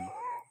Christ.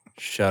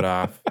 shut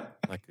off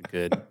like a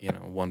good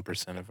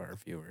 1% of our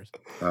viewers.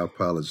 I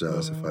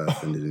apologize if I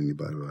offended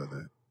anybody by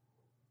that.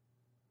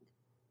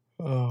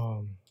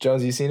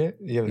 Jones, you seen it?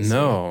 You haven't seen it?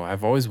 No,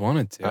 I've always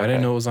wanted to. I Okay.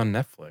 didn't know it was on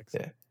Netflix.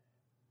 Yeah.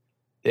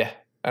 Yeah.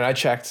 And I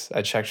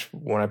checked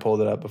when I pulled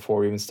it up before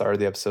we even started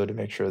the episode to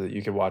make sure that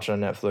you could watch it on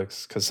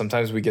Netflix. Because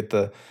sometimes we get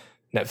the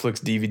Netflix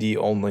DVD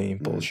only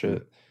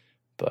bullshit.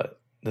 But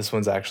this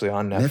one's actually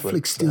on Netflix.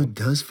 Netflix still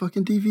does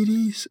fucking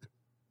DVDs?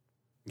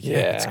 Yeah,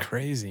 it's Yeah.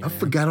 crazy. I Man.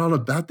 forgot all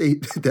about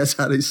that's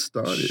how they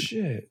started.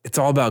 Shit. It's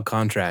all about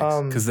contracts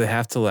because Um, they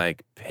have to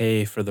like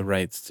pay for the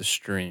rights to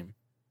stream,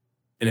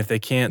 and if they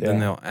can't, then Yeah.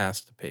 they'll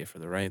ask to pay for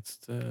the rights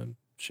to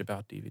ship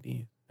out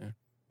DVDs. Yeah.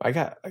 I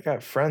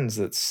got friends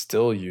that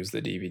still use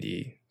the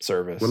DVD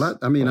service. Well,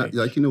 I mean, Like,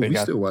 we they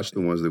got- still watch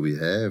the ones that we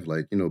have,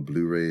 like,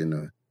 Blu-ray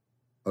and,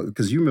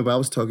 because you remember I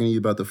was talking to you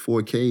about the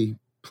 4K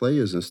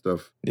players and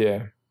stuff,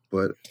 Yeah.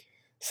 but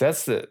So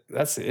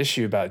that's the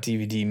issue about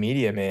DVD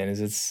media, man, is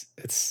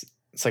it's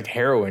like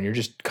heroin. You're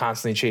just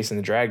constantly chasing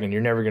the dragon.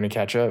 You're never gonna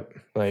catch up.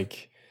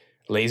 Like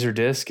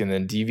Laserdisc and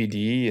then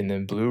DVD and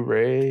then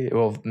Blu-ray.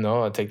 Well,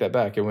 no, I take that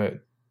back. It went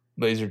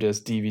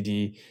Laserdisc,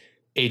 DVD,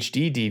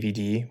 HD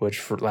DVD,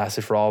 which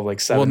lasted for all of like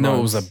 7 Well, months. no,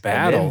 it was a and then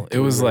battle. It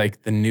was Blu-ray.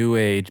 like the new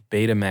age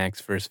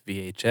Betamax versus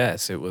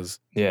VHS. It was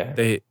yeah,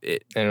 it,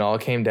 and it all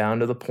came down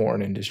to the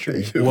porn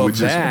industry. Well, which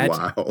that- is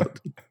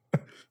wild.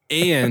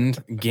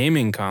 and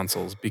gaming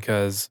consoles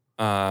because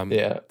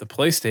Yeah, the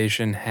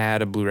PlayStation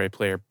had a Blu-ray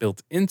player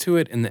built into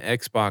it, and the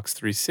Xbox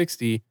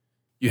 360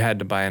 you had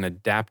to buy an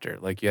adapter,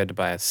 like you had to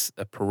buy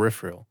a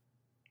peripheral.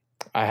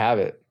 I have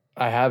it.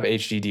 I have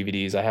HD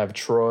DVDs. I have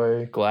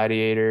Troy,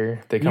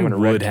 Gladiator. They come You in a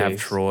red would have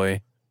case.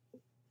 Troy.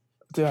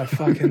 Dude, I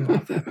fucking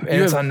love that. And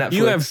You it's have- on Netflix.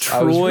 you have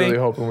I was Troy- really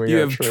hoping we You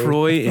got have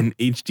Troy in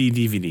HD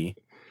DVD.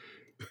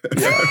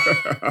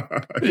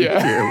 You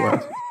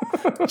can't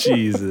watch.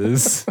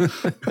 Jesus.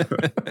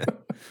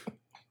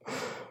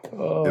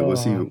 Oh, And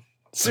what's he?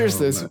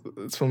 seriously,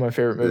 Oh, it's one of my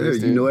favorite Yeah, movies,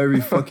 dude. you know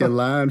every fucking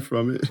line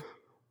from it.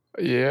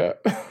 Yeah.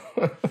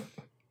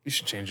 You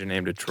should change your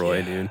name to Troy,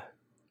 Yeah. dude.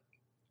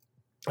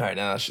 All right,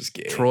 now that's just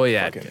gay. Troy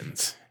Fucking-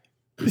 Atkins.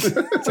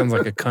 Sounds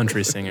like a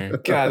country singer.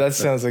 God, that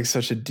sounds like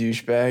such a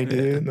douchebag,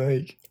 dude.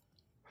 Like,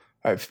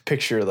 I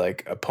picture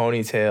like a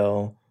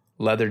ponytail,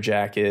 leather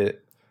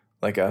jacket,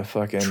 like a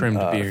fucking Trimmed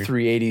beard.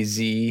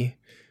 380Z,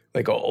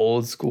 like an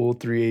old school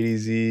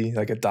 380Z,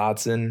 like a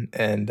Datsun,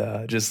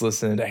 and just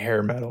listening to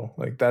hair metal.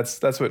 Like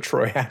that's what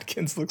Troy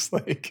Atkins looks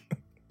like.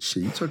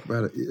 Shit, you talk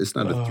about it. It's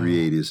not a Oh.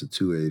 380, it's a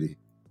 280.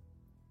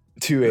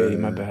 280,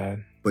 my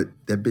bad. But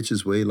that bitch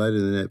is way lighter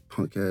than that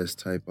punk ass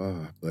Type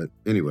R. But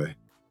anyway.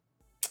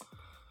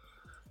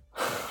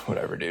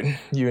 Whatever, dude.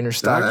 You and your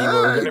stock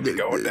Evo are gonna be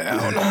going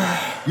down.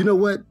 You know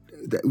what?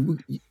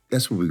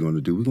 That's what we're going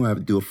to do. We're going to have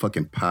to do a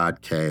fucking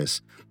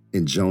podcast,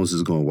 and Jones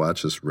is going to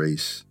watch us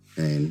race,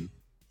 and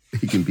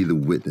he can be the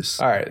witness.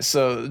 All right,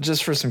 so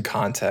just for some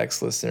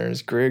context,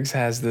 listeners, Griggs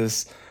has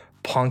this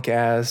punk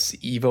ass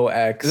Evo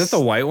X. Is that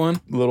the white one?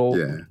 little?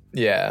 Yeah.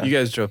 Yeah. You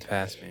guys drove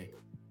past me.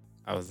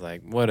 I was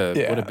like, what a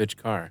Yeah. bitch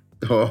car.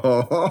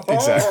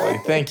 Exactly.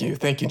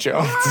 Thank you,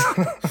 Jones.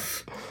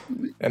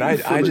 And I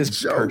Full of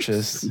just jokes.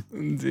 purchased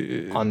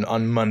Dude.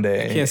 on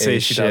Monday. I can't say a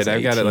shit.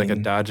 I've got it like a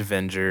 2018. Dodge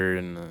Avenger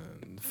and a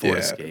Ford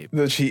Escape.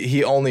 Which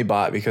he only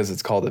bought because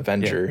it's called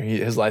Avenger.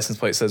 His license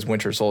plate says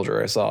Winter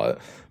Soldier. I saw it,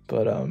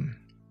 but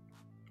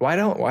why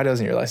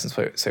doesn't your license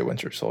plate say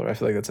Winter Soldier? I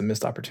feel like that's a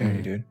missed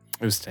opportunity, dude.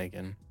 It was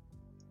taken.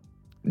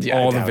 Yeah,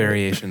 I All the doubt it.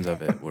 variations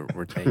of it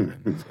were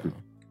taken. So.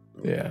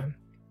 Yeah.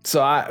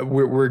 So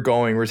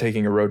we're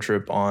taking a road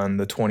trip on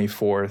the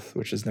 24th,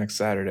 which is next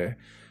Saturday,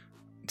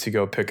 to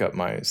go pick up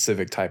my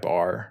Civic Type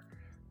R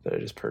that I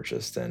just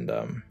purchased. And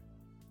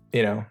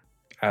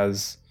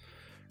as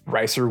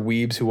Ricer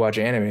weebs who watch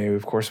anime,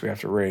 of course we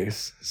have to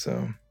race.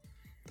 So,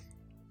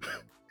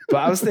 but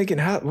I was thinking,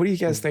 what do you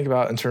guys think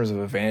about in terms of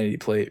a vanity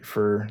plate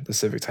for the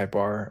Civic Type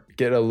R?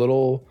 Get a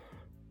little,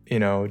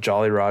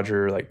 Jolly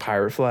Roger like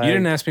pirate flag. You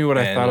didn't ask me what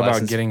I and thought about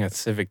license- getting a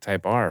Civic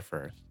Type R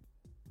first.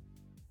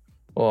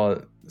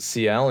 Well,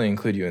 see, I only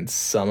include you in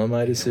some of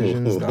my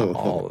decisions, not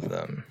all of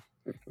them.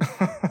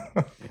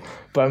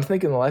 But I'm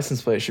thinking the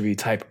license plate should be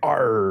type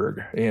ARG,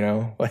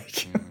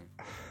 like Mm.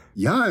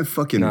 Y'all in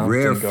fucking No,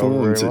 rare didn't go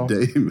form very well.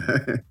 today,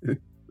 man.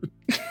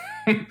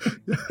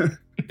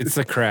 It's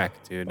the crack,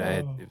 dude.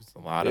 It was a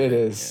lot of It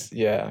is,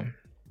 yeah.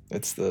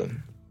 It's the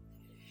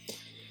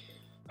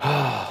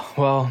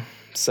well,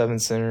 seven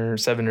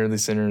early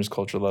sinners,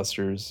 culture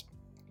lusters.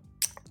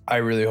 I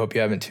really hope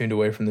you haven't tuned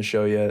away from the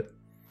show yet.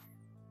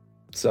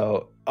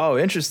 So,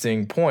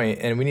 interesting point,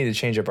 and we need to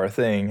change up our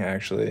thing,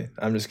 actually.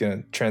 I'm just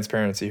going to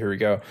transparency, here we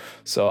go.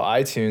 So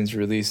iTunes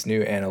released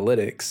new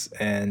analytics,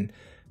 and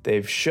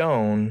they've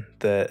shown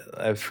that,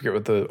 I forget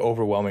what the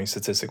overwhelming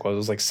statistic was, it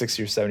was like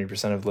 60 or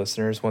 70% of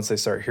listeners, once they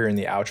start hearing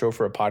the outro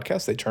for a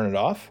podcast, they turn it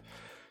off.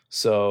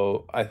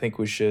 So I think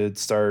we should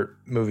start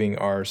moving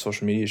our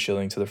social media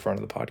shilling to the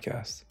front of the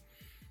podcast.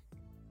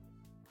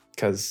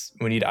 Because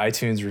we need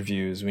iTunes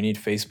reviews, we need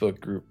Facebook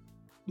group,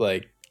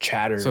 like,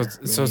 chatter.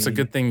 So it's a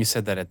good thing you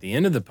said that at the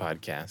end of the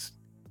podcast.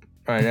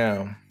 I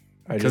know.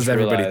 Because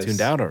everybody tuned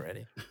out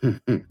already.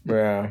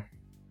 Yeah.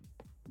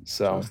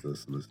 So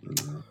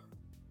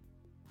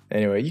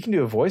anyway, you can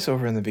do a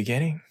voiceover in the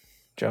beginning,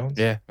 Jones.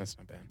 Yeah, that's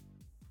not bad.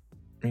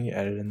 You can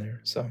edit in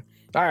there. So,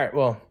 all right.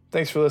 Well,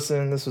 thanks for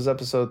listening. This was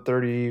episode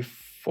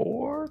 35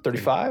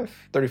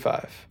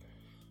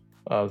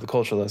 of the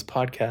Cultureless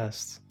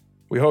podcast.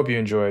 We hope you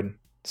enjoyed.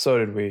 So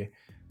did we.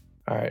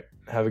 All right.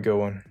 Have a good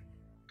one.